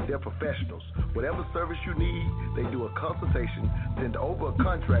better. They're professionals. Whatever service you need, they do a consultation, send over a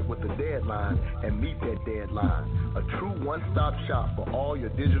contract with a deadline, and meet that deadline. A true one-stop shop for all your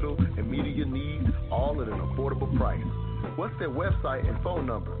digital and media needs, all at an affordable price. What's their website and phone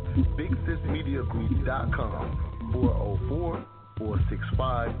number? BigSisMediaGroup.com,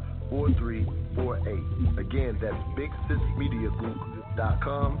 404-465-4348. Again, that's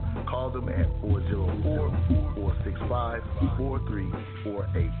BigSisMediaGroup.com. Call them at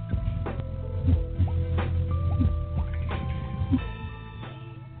 404-465-4348.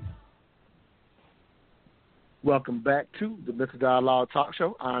 Welcome back to the Mental Dialogue Talk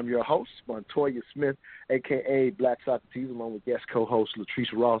Show. I'm your host, Montoya Smith, a.k.a. Black Socrates, along with guest co-host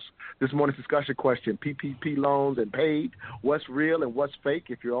Latrice Ross. This morning's discussion question, PPP loans and paid, what's real and what's fake?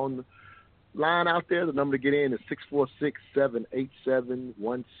 If you're on the line out there, the number to get in is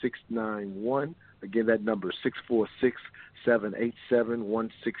 646-787-1691. Again, that number is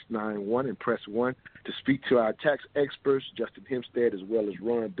 646-787-1691, and press 1 to speak to our tax experts, Justin Hempstead, as well as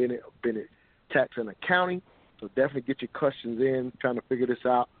Ron Bennett of Bennett Tax and Accounting. So definitely get your questions in, trying to figure this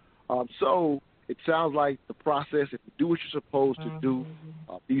out. So it sounds like the process, if you do what you're supposed to do,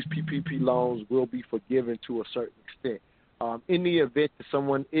 these PPP loans will be forgiven to a certain extent. In the event that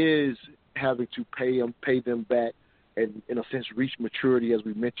someone is having to pay them back and, in a sense, reach maturity, as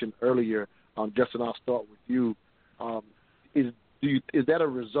we mentioned earlier, Justin, I'll start with you. Is that a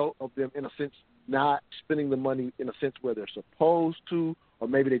result of them, in a sense, not spending the money in a sense where they're supposed to, or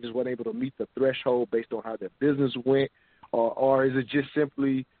maybe they just weren't able to meet the threshold based on how their business went, or is it just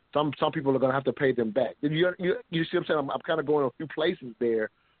simply some people are going to have to pay them back? You see what I'm saying? I'm kind of going a few places there,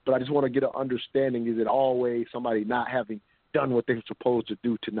 but I just want to get an understanding. Is it always somebody not having done what they're supposed to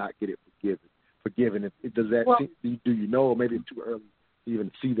do to not get it forgiven? Does that do you know, or maybe it's too early to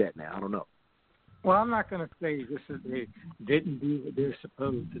even see that now? I don't know. Well, I'm not going to say they didn't do what they're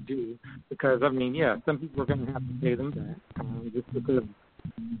supposed to do, because, I mean, yeah, some people are going to have to pay them back just because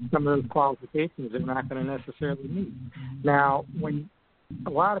some of those qualifications they're not going to necessarily meet. Now, when a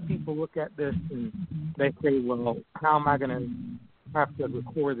lot of people look at this and they say, well, how am I going to have to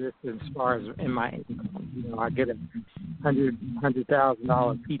record this as far as in my income? You know, I get a $100,000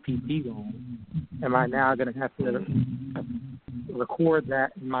 PPP loan. Am I now going to have to record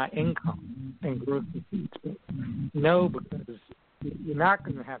that in my income and gross receipts? But no, because you're not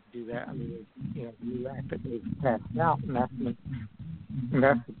going to have to do that. I mean, you know, the new act that they've passed out, and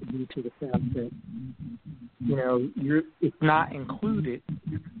that's due to the fact that, you know, it's not included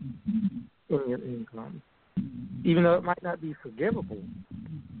in your income, even though it might not be forgivable.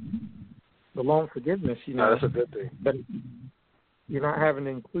 The loan forgiveness, you know, that's a good thing. But you're not having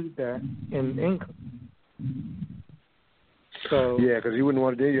to include that in income. So yeah, because you wouldn't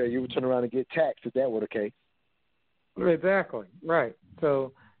want to do that. You would turn around and get taxed if that were the case. Exactly, right.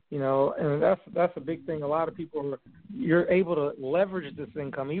 So, you know, and that's a big thing. A lot of people you're able to leverage this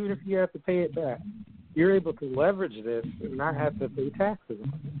income, even if you have to pay it back. You're able to leverage this and not have to pay taxes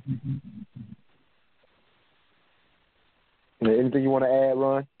on it. Anything you want to add,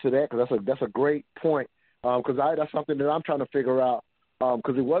 Ron, to that? Because that's a great point. Because that's something that I'm trying to figure out.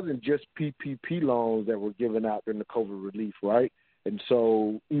 Because it wasn't just PPP loans that were given out during the COVID relief, right? And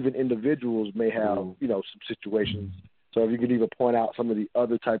so even individuals may have, you know, some situations. So if you could even point out some of the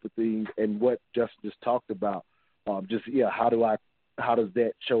other type of things and what Justin just talked about, how do I how does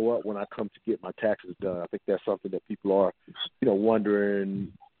that show up when I come to get my taxes done? I think that's something that people are,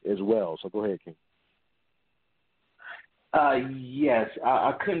 wondering as well. So go ahead, King. Yes,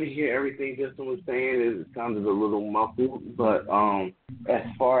 I couldn't hear everything Justin was saying. It sounded a little muffled, but as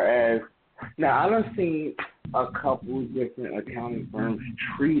far as now, I done seen a couple different accounting firms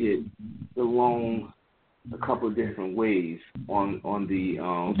treated the loan a couple of different ways on the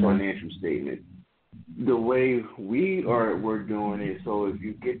financial statement. The way we're doing it, so if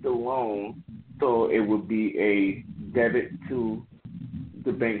you get the loan, so it would be a debit to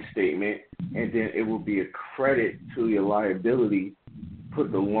the bank statement, and then it will be a credit to your liability.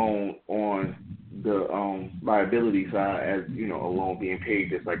 Put the loan on the liability side as a loan being paid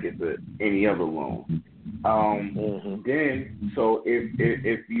just like it's any other loan. Then, so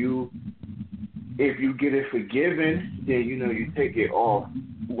if you get it forgiven, then you take it off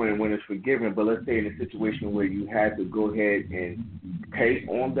when it's forgiven. But let's say in a situation where you had to go ahead and pay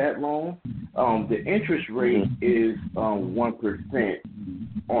on that loan, the interest rate is 1%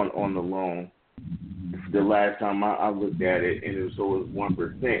 on the loan. The last time I looked at it, and it was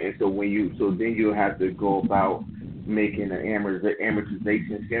 1%. And so then you have to go about making an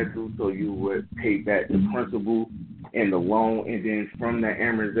amortization schedule. So you would pay back the principal and the loan, and then from that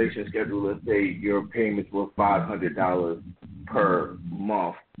amortization schedule, let's say your payments were $500 per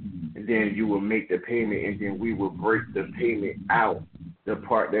month, and then you will make the payment, and then we will break the payment out. The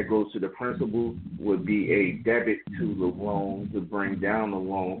part that goes to the principal would be a debit to the loan to bring down the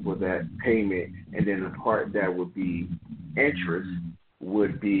loan for that payment, and then the part that would be interest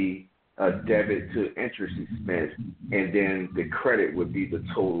would be a debit to interest expense, and then the credit would be the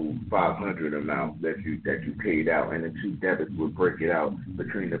total $500 amount that you paid out, and the two debits would break it out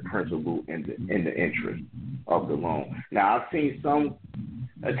between the principal and the interest of the loan. Now, I've seen some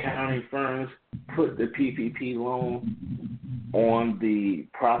accounting firms put the PPP loan on the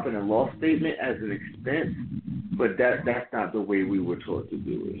profit and loss statement as an expense, but that's not the way we were taught to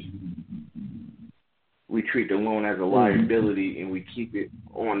do it. We treat the loan as a liability, and we keep it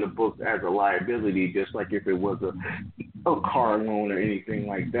on the books as a liability, just like if it was a car loan or anything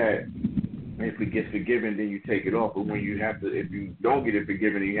like that. If it gets forgiven, then you take it off. But when if you don't get it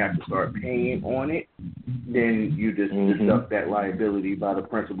forgiven and you have to start paying on it, then you just deduct that liability by the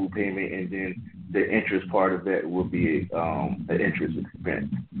principal payment, and then the interest part of that will be an interest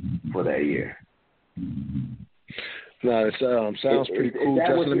expense for that year. No, it sounds pretty cool.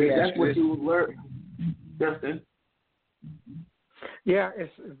 Justin, let me ask you this. You learn, Justin? Yeah,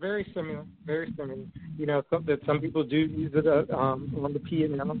 it's very similar. Very similar. Some people do use it on the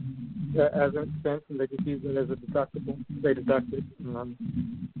P&L as an expense, and they just use it as a deductible. They deduct it,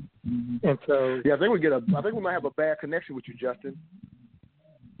 and so. Yeah, I think we might have a bad connection with you, Justin.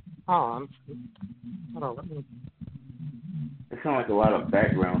 Oh, It sounds like a lot of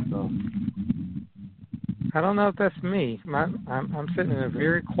background stuff. I don't know if that's me. I'm sitting in a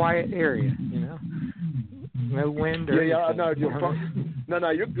very quiet area. No wind or anything. No,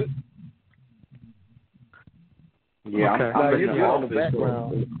 you're good. Yeah, okay. you're good on the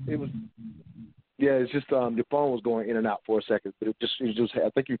background. It's just your phone was going in and out for a second, but it just I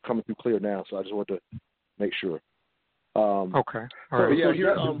think you're coming through clear now. So I just wanted to make sure. Okay. All right.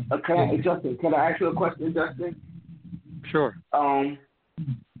 Justin, can I ask you a question, Justin? Sure.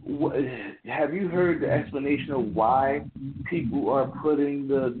 Have you heard the explanation of why people are putting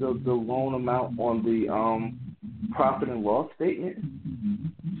the loan amount on the profit and loss statement?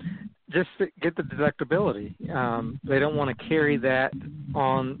 Just to get the deductibility. They don't want to carry that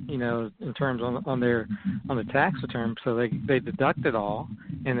on, in terms on the tax return. So they deduct it all,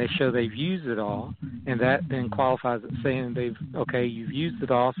 and they show they've used it all, and that then qualifies it, saying you've used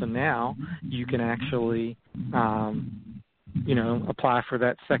it all, so now you can actually apply for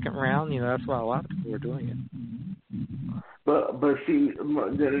that second round. That's why a lot of people are doing it. But see,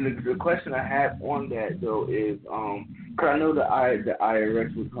 the question I have on that though is, cause I know the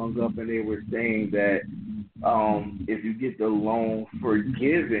IRS was hung up, and they were saying that if you get the loan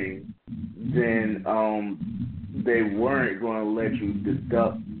forgiving, then they weren't going to let you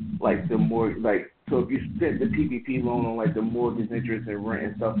deduct so if you spent the PPP loan on the mortgage interest and rent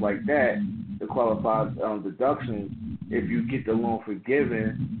and stuff like that, the qualified deductions. If you get the loan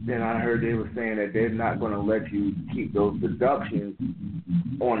forgiven, then I heard they were saying that they're not going to let you keep those deductions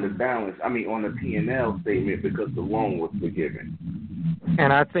on the balance. I mean, on the P&L statement, because the loan was forgiven.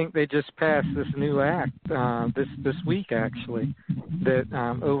 And I think they just passed this new act this week, actually, that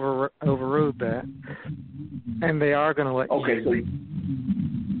overrode that, and they are going to let you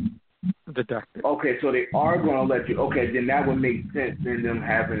deduct it. Okay, so they are going to let you. Okay, then that would make sense in them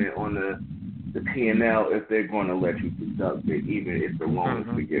having it on the P&L if they're going to let you deduct deducted even if the loan is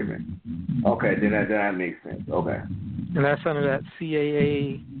forgiven. Okay, then that makes sense. Okay. And that's under that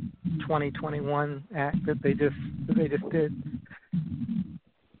CAA 2021 Act that they just did.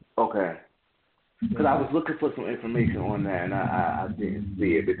 Okay. Because I was looking for some information on that, and I didn't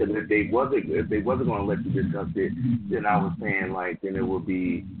see it. Because if they wasn't going to let you deduct it, then I was saying then it would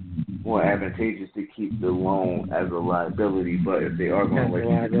be more advantageous to keep the loan as a liability. But if they are going to let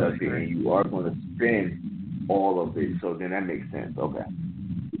you deduct it, and you are going to spend all of it, so then that makes sense. Okay.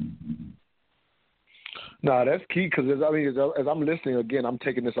 No, that's key because as I'm listening again, I'm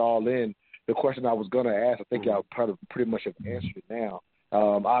taking this all in. The question I was going to ask, I think y'all pretty much have answered it now.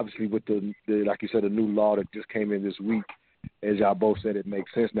 Obviously, with the like you said, the new law that just came in this week, as y'all both said, it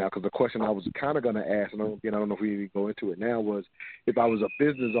makes sense now. Because the question I was kind of going to ask, and again, I don't know if we even go into it now, was if I was a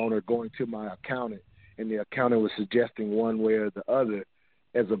business owner going to my accountant and the accountant was suggesting one way or the other,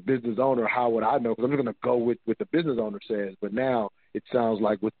 as a business owner, how would I know? Because I'm just going to go with what the business owner says. But now it sounds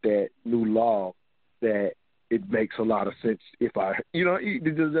like with that new law that it makes a lot of sense. If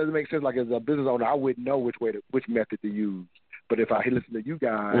it doesn't make sense. Like as a business owner, I wouldn't know which method to use. But if I listen to you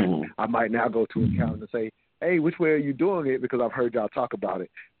guys, I might now go to an accountant and say, hey, which way are you doing it? Because I've heard y'all talk about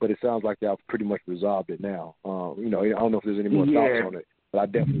it. But it sounds like y'all pretty much resolved it now. I don't know if there's any more thoughts on it, but I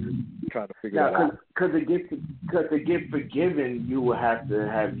definitely trying to figure that out. Because to get forgiven, you will have to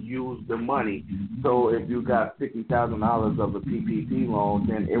have used the money. So if you got $50,000 of a PPP loan,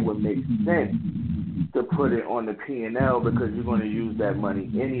 then it would make sense to put it on the P&L because you're going to use that money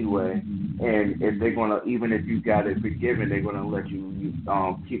anyway. And if they're going to, even if you got it forgiven, they're going to let you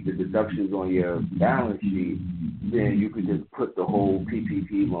keep the deductions on your balance sheet. Then you could just put the whole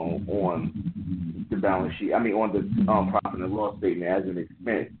PPP loan on the balance sheet. On the profit and loss statement as an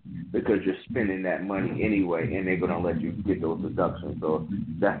expense because you're spending that money anyway, and they're going to let you get those deductions. So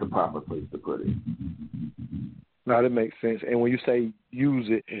that's the proper place to put it. No, that makes sense. And when you say use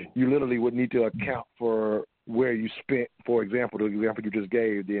it, you literally would need to account for where you spent, for example, the example you just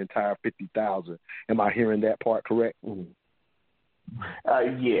gave, the entire $50,000. Am I hearing that part correct? Yeah.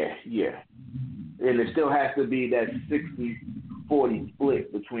 And it still has to be that 60-40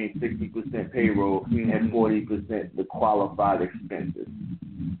 split between 60% payroll and 40% the qualified expenses.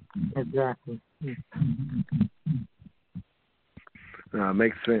 Exactly.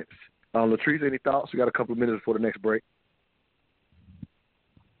 Makes sense. Latrice, any thoughts? We got a couple of minutes before the next break.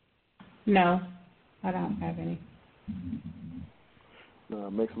 No, I don't have any.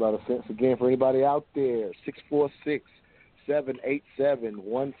 Makes a lot of sense. Again, for anybody out there,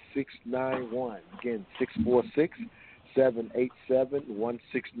 646-787-1691. Again,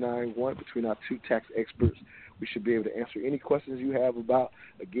 646-787-1691. Between our two tax experts, we should be able to answer any questions you have about,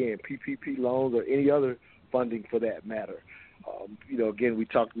 again, PPP loans or any other funding for that matter. Again, we've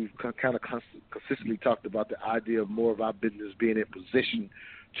kind of consistently talked about the idea of more of our business being in position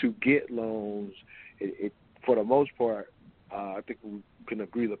to get loans. It for the most part, I think we can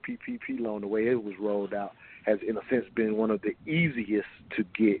agree the PPP loan, the way it was rolled out, has in a sense been one of the easiest to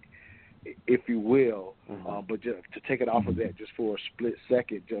get, if you will. But just to take it off of that just for a split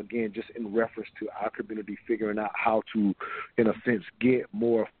second, again, just in reference to our community figuring out how to, in a sense, get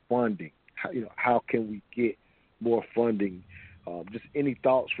more funding. How can we get more funding? Just any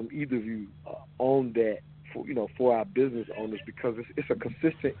thoughts from either of you on that for our business owners, because it's a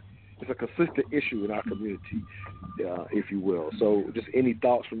consistent issue in our community, if you will. So just any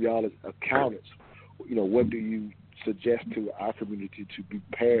thoughts from y'all as accountants, what do you suggest to our community to be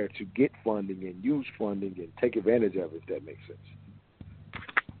prepared to get funding and use funding and take advantage of it, if that makes sense?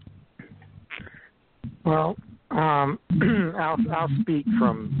 Well, I'll speak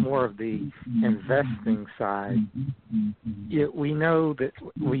from more of the investing side. We know that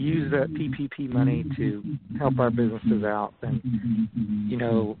we use that PPP money to help our businesses out and,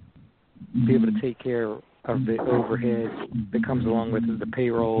 be able to take care of the overhead that comes along with the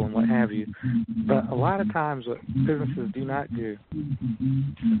payroll and what have you. But a lot of times what businesses do not do,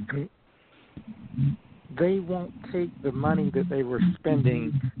 they won't take the money that they were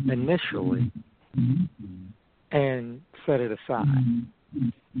spending initially and set it aside.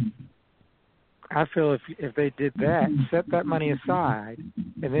 I feel if they did that, set that money aside,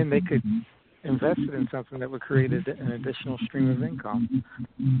 and then they could invest it in something that would create an additional stream of income.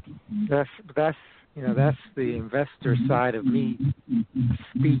 That's the investor side of me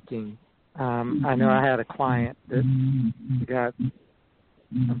speaking. I know I had a client that got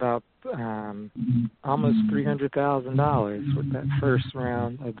about almost $300,000 with that first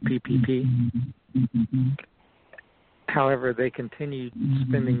round of the PPP. However, they continued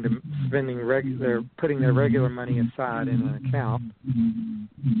putting their regular money aside in an account,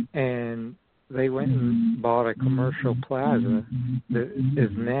 and they went and bought a commercial plaza that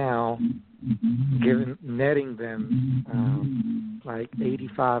is now netting them like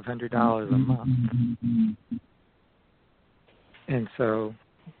 $8,500 a month, and so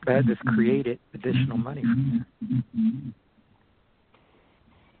that just created additional money for them.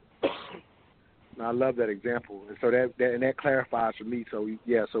 I love that example, and so that clarifies for me. So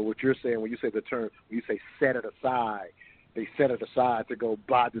yeah, so what you're saying when you say the term, when you say set it aside, they set it aside to go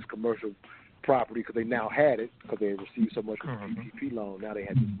buy this commercial property because they now had it because they had received so much from the PPP loan. Now they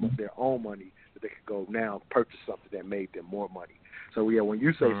had their own money that they could go now purchase something that made them more money. So yeah, when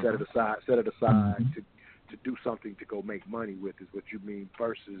you say set it aside to do something to go make money with is what you mean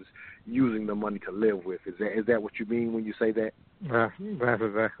versus using the money to live with. Is that what you mean when you say that? That's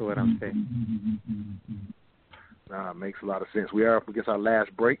exactly what I'm saying. Makes a lot of sense. We are up against our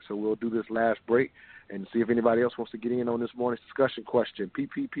last break, so we'll do this last break and see if anybody else wants to get in on this morning's discussion question.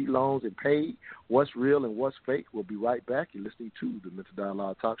 PPP loans and paid, what's real and what's fake? We'll be right back. You're listening to the Mental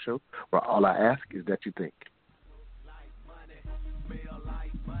Dialogue Talk Show, where all I ask is that you think.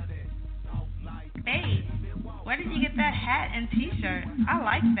 Hey, where did you get that hat and T-shirt? I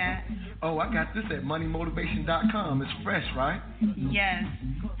like that. Oh, I got this at moneymotivation.com. It's fresh, right? Yes,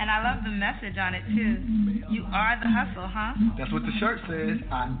 and I love the message on it, too. You are the hustle, huh? That's what the shirt says.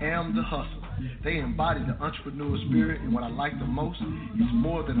 I am the hustle. They embody the entrepreneur spirit, and what I like the most, it's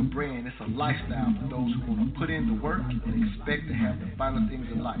more than a brand. It's a lifestyle for those who want to put in the work and expect to have the finer things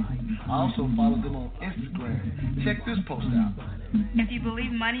in life. I also follow them on Instagram. Check this post out. If you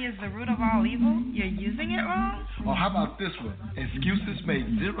believe money is the root of all evil, you're using it wrong? Or how about this one? Excuses make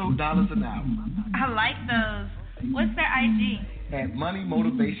 $0 an hour. I like those. What's their IG? At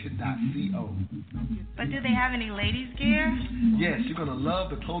moneymotivation.co. But do they have any ladies' gear? Yes, you're going to love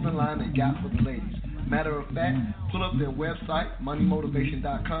the clothing line they got for the ladies. Matter of fact, pull up their website,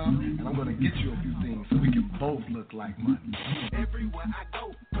 moneymotivation.com, and I'm going to get you a few things so we can both look like money. Everywhere I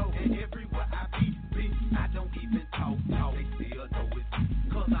go, and everywhere I be, I don't even talk, they still know it's me.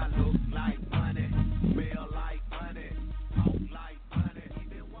 'Cause I look like money, smell like money, talk like money,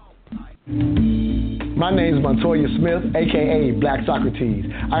 even walk like money. My name is Montoya Smith, a.k.a. Black Socrates.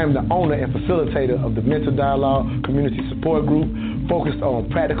 I am the owner and facilitator of the Mental Dialogue Community Support Group, focused on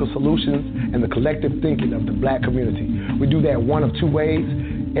practical solutions and the collective thinking of the Black community. We do that one of two ways,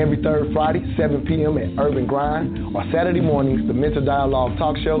 every third Friday, 7 p.m. at Urban Grind, or Saturday mornings, the Mental Dialogue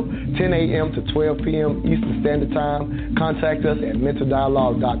Talk Show, 10 a.m. to 12 p.m. Eastern Standard Time. Contact us at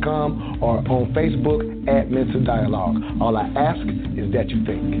mentaldialogue.com or on Facebook at Mental Dialogue. All I ask is that you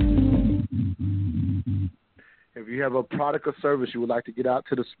think. If you have a product or service you would like to get out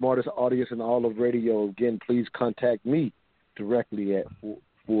to the smartest audience in all of radio, again, please contact me directly at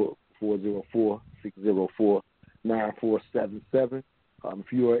 404-604-9477.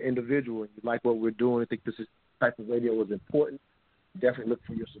 If you are an individual and you like what we're doing and think this type of radio is important, definitely look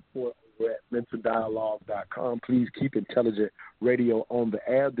for your support over at mentaldialogue.com. Please keep intelligent radio on the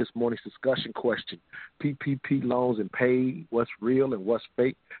air. This morning's discussion question, PPP loans and paid, what's real and what's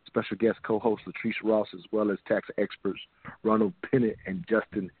fake? Special guest co-host Latrice Ross, as well as tax experts Ronald Bennett and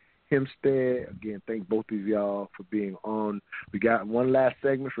Justin Hempstead. Again, thank both of y'all for being on. We got one last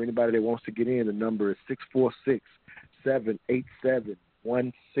segment for anybody that wants to get in. The number is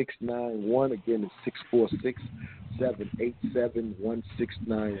 646-787-1691. Again, it's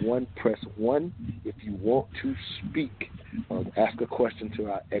 646-787-1691. Press 1 if you want to speak. Ask a question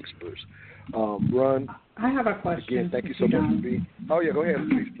to our experts. Ron, I have a question. Again, thank you so much for being. Oh yeah, go ahead,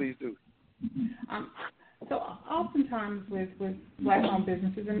 please do. So oftentimes with Black-owned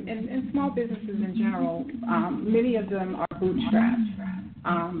businesses and small businesses in general, many of them are bootstrapped,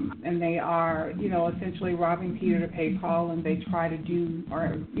 and they are, essentially robbing Peter to pay Paul, and they try to do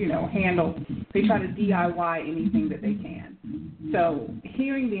they try to DIY anything that they can. So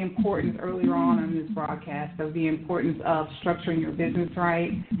hearing the importance earlier on this broadcast of the importance of structuring your business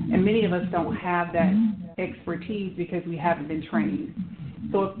right, and many of us don't have that expertise because we haven't been trained.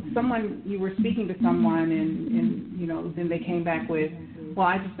 So if you were speaking to someone and then they came back with, well,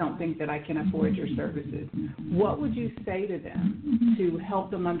 I just don't think that I can afford your services, what would you say to them to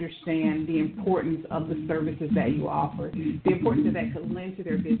help them understand the importance of the services that you offer, the importance that that could lend to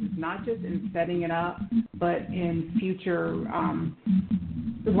their business, not just in setting it up, but in future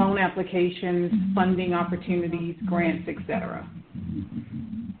loan applications, funding opportunities, grants, etc.?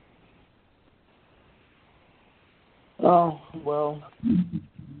 Oh, well,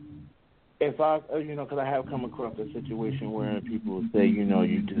 if I, because I have come across a situation where people say, you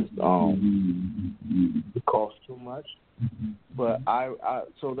just, it costs too much. But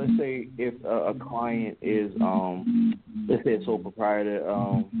so let's say if a client is, let's say a sole proprietor,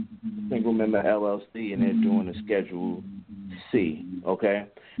 single member LLC and they're doing a Schedule C, okay,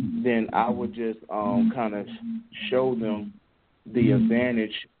 then I would just kind of show them the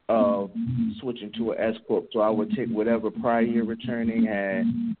advantage of switching to an S corp. So I would take whatever prior year return they had,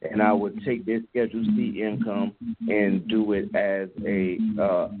 and I would take their Schedule C income and do it as a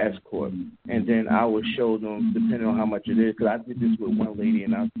S corp. And then I would show them, depending on how much it is, because I did this with one lady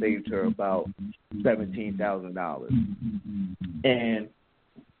and I saved her about $17,000.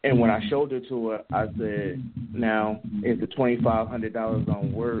 And when I showed it to her, I said, now, is the $2,500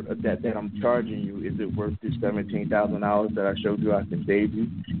 on Word that I'm charging you, is it worth the $17,000 that I showed you I can save you?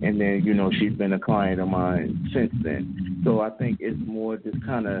 And then, you know, she's been a client of mine since then. So I think it's more just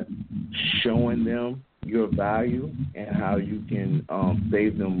kind of showing them your value and how you can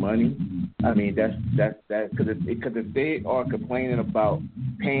save them money. I mean, that's because if they are complaining about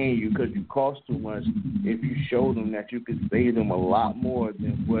paying you because you cost too much, if you show them that you can save them a lot more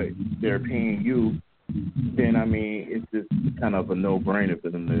than what they're paying you, then I mean, it's just kind of a no-brainer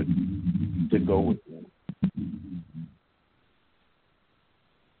for them to go with them.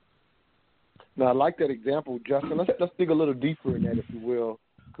 Now, I like that example, Justin. Let's dig a little deeper in that, if you will,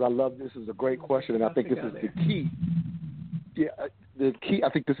 because I love this. Is a great question, and I think this is the key. Yeah, the key. I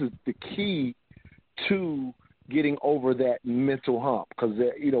think this is the key to getting over that mental hump, because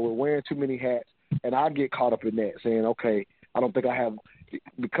you know, we're wearing too many hats, and I get caught up in that, saying, okay, I don't think I have,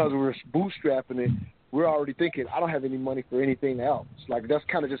 because we're bootstrapping it. We're already thinking I don't have any money for anything else. Like that's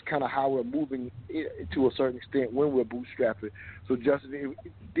kind of how we're moving to a certain extent when we're bootstrapping. So Justin,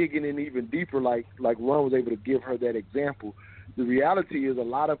 digging in even deeper, like Ron was able to give her that example. The reality is a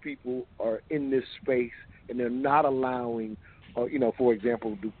lot of people are in this space and they're not allowing, you know, for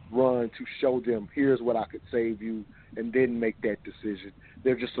example, the Ron to show them here's what I could save you and then make that decision.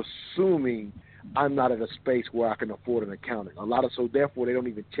 They're just assuming I'm not in a space where I can afford an accountant. So therefore they don't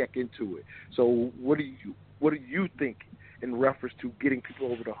even check into it. So what do you think in reference to getting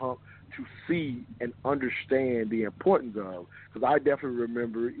people over the hump to see and understand the importance of? Because I definitely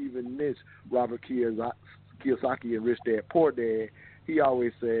remember even this Robert Kiyosaki and Rich Dad Poor Dad. He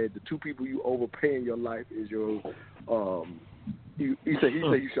always said the two people you overpay in your life is your he said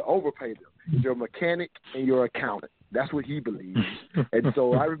you should overpay them. It's your mechanic and your accountant. That's what he believes. And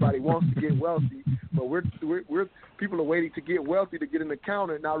so everybody wants to get wealthy, but we're people are waiting to get wealthy to get an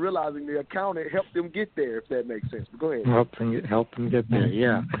accountant, not realizing the accountant helped them get there, if that makes sense. But go ahead. Help them get there,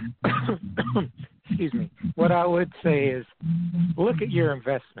 yeah. Excuse me. What I would say is look at your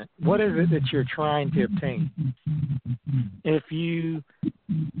investment. What is it that you're trying to obtain? If you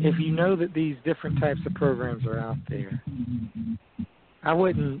know that these different types of programs are out there, I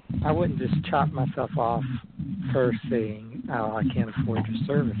wouldn't just chop myself off first saying, "Oh, I can't afford your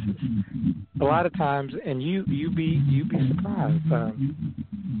services." A lot of times, and you'd be surprised.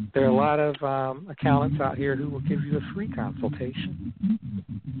 There are a lot of accountants out here who will give you a free consultation,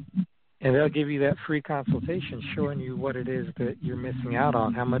 and they'll give you that free consultation, showing you what it is that you're missing out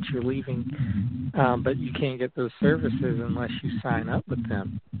on, how much you're leaving, but you can't get those services unless you sign up with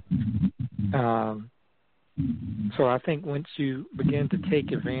them. So I think once you begin to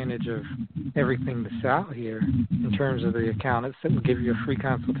take advantage of everything that's out here in terms of the accountants that will give you a free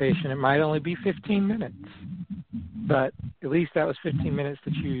consultation, it might only be 15 minutes. But at least that was 15 minutes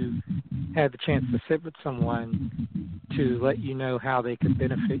that you had the chance to sit with someone to let you know how they could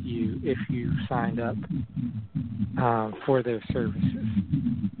benefit you if you signed up for their services.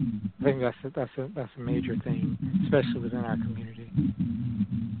 I think that's a major thing, especially within our community.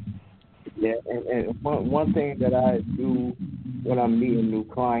 Yeah, and one thing that I do when I'm meeting new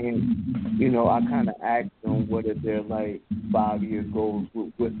clients, you know, I kind of ask them what are their, 5-year goals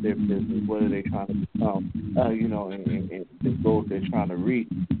with their business, what are they trying to become, you know, and the goals they're trying to reach.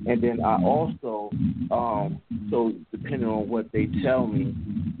 And then I also, so depending on what they tell me,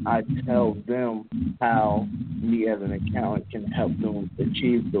 I tell them how me as an accountant can help them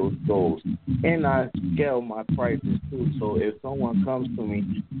achieve those goals. And I scale my prices too. So if someone comes to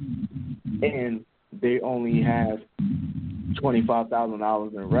me and they only have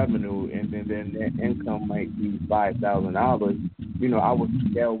 $25,000 in revenue, and then their net income might be $5,000, you know, I would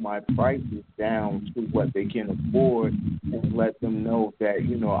scale my prices down to what they can afford and let them know that,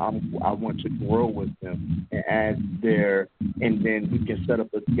 you know, I want to grow with them and then we can set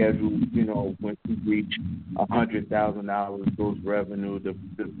up a schedule, you know, once we reach $100,000 gross revenue, the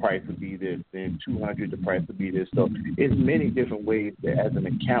price will be this, then $200,000, the price will be this. So it's many different ways that as an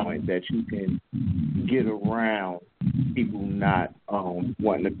accountant that you can get around people not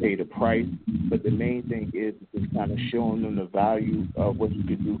wanting to pay the price. But the main thing is just kind of showing them the value of what you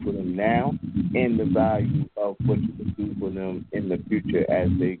can do for them now and the value of what you can do for them in the future as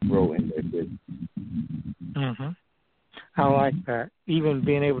they grow in their business. Mhm. I like that. Even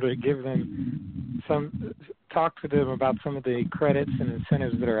being able to give them talk to them about some of the credits and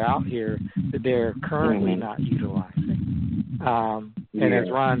incentives that are out here that they're currently not utilizing. And as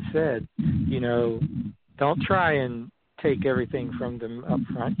Ron said, don't try and take everything from them up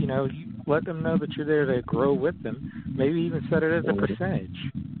front. You let them know that you're there to grow with them. Maybe even set it as a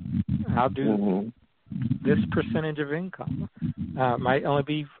percentage. I'll do this percentage of income. Might only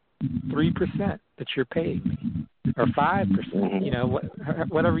be 3% that you're paying me, or 5%.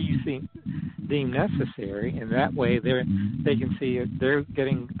 Whatever you deem necessary, and that way they can see they're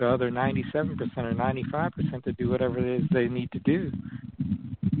getting the other 97% or 95% to do whatever it is they need to do.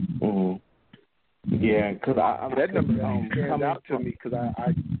 Yeah, because that number stands out to me because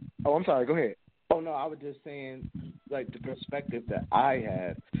I. Oh, I'm sorry. Go ahead. Oh, no, I was just saying, like, the perspective that I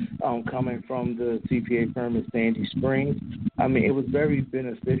had coming from the CPA firm in Sandy Springs. I mean, it was very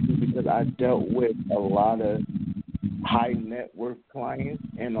beneficial because I dealt with a lot of high net worth clients,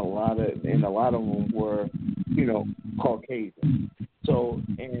 and a lot of them were, Caucasian. So,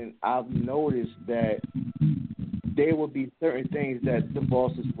 and I've noticed that there will be certain things that the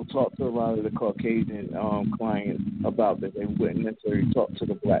bosses will talk to a lot of the Caucasian clients about that they wouldn't necessarily talk to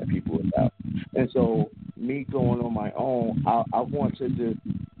the black people about. And so, me going on my own, I want to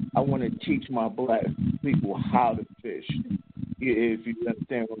teach my black people how to fish, if you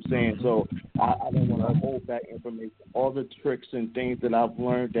understand what I'm saying. So I don't want to hold back information. All the tricks and things that I've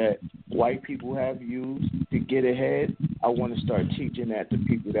learned that white people have used to get ahead, I want to start teaching that to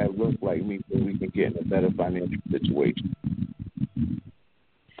people that look like me so we can get in a better financial situation.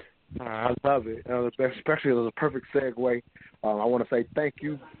 I love it. Especially, it was a perfect segue. I want to say thank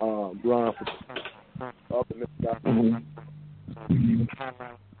you, Ron, for helping this guy.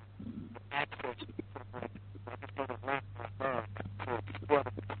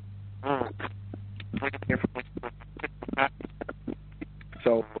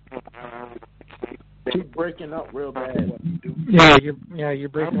 So keep breaking up real bad. You're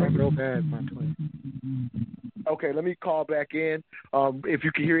breaking up real bad, my twin. Okay, let me call back in. If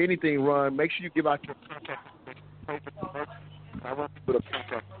you can hear anything, Ron, make sure you give out your contact. I want to put a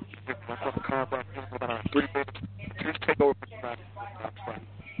contact. Take over.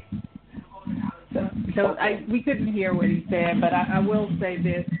 So we couldn't hear what he said, but I will say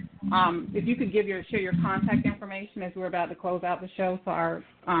this. If you could share your contact information as we're about to close out the show so our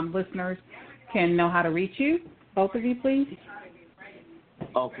listeners can know how to reach you, both of you, please.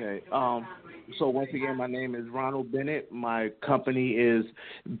 Okay. So once again, my name is Ronald Bennett. My company is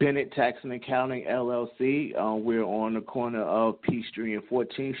Bennett Tax and Accounting, LLC. We're on the corner of Peachtree and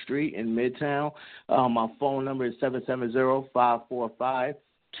 14th Street in Midtown. My phone number is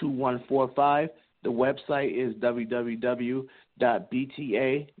 770-545-2145. The website is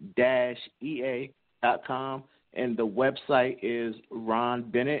www.bta-ea.com, and the website is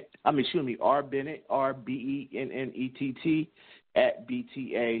rbennett, RBENNETT at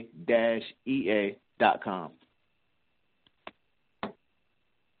bta-ea.com.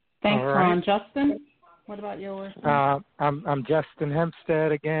 Thanks, right. Ron. Justin, what about yours? I'm Justin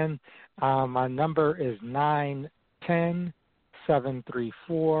Hempstead again. My number is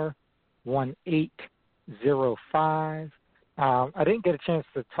 910-734-1805. I didn't get a chance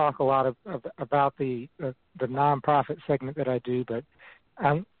to talk a lot about the nonprofit segment that I do, but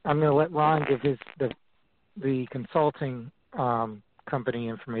I'm going to let Ron give the consulting company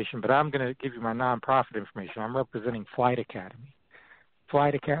information, but I'm going to give you my nonprofit information. I'm representing Flight Academy.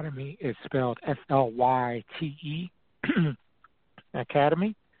 Flight Academy is spelled FLYTE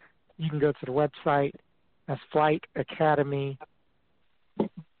Academy. You can go to the website. That's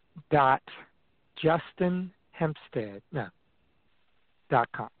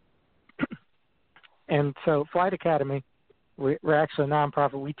flightacademy.justinhempstead.com. And so Flight Academy, we're actually a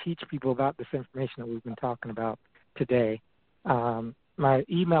nonprofit. We teach people about this information that we've been talking about today. My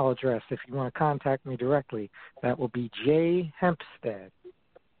email address, if you want to contact me directly, that will be jhempstead.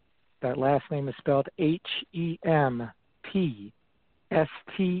 That last name is spelled HEMPSTEAD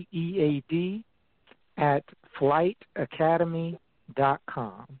at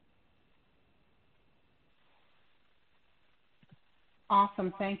flightacademy.com.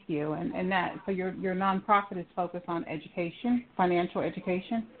 Awesome, thank you. And that, so your nonprofit is focused on education, financial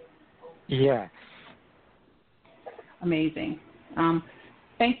education? Yes. Amazing.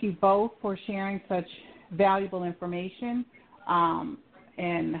 Thank you both for sharing such valuable information.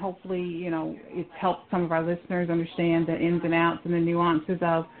 and hopefully, it's helped some of our listeners understand the ins and outs and the nuances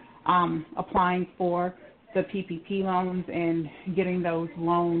of applying for the PPP loans and getting those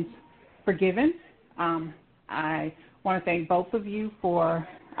loans forgiven. I want to thank both of you for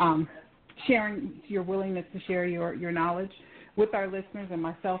sharing your willingness to share your knowledge with our listeners and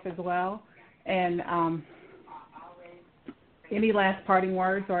myself as well. And any last parting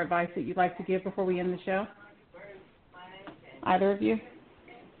words or advice that you'd like to give before we end the show? Either of you?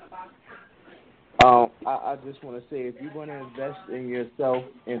 I just want to say, if you're going to invest in yourself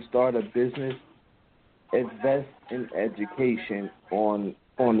and start a business, invest in education on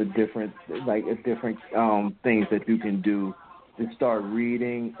the different things that you can do, and start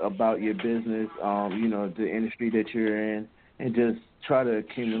reading about your business, the industry that you're in, and just try to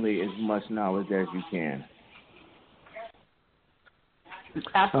accumulate as much knowledge as you can.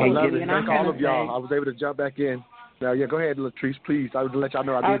 Absolutely. I love it. Thank all of y'all. I was able to jump back in. Now, go ahead, Latrice, please. I would let y'all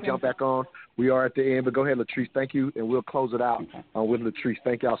know I did jump back on. We are at the end, but go ahead, Latrice. Thank you, and we'll close it out with Latrice.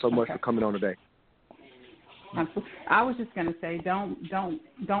 Thank y'all so much for coming on today. I was just going to say, don't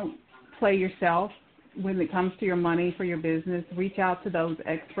play yourself when it comes to your money for your business. Reach out to those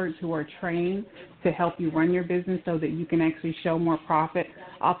experts who are trained to help you run your business so that you can actually show more profit.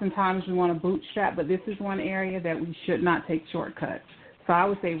 Oftentimes we want to bootstrap, but this is one area that we should not take shortcuts. So I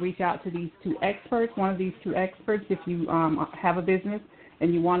would say reach out to these two experts, one of these two experts, if you have a business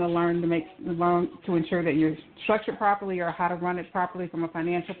and you want to learn to ensure that you're structured properly or how to run it properly from a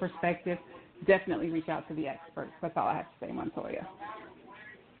financial perspective. Definitely reach out to the experts. That's all I have to say, Montoya.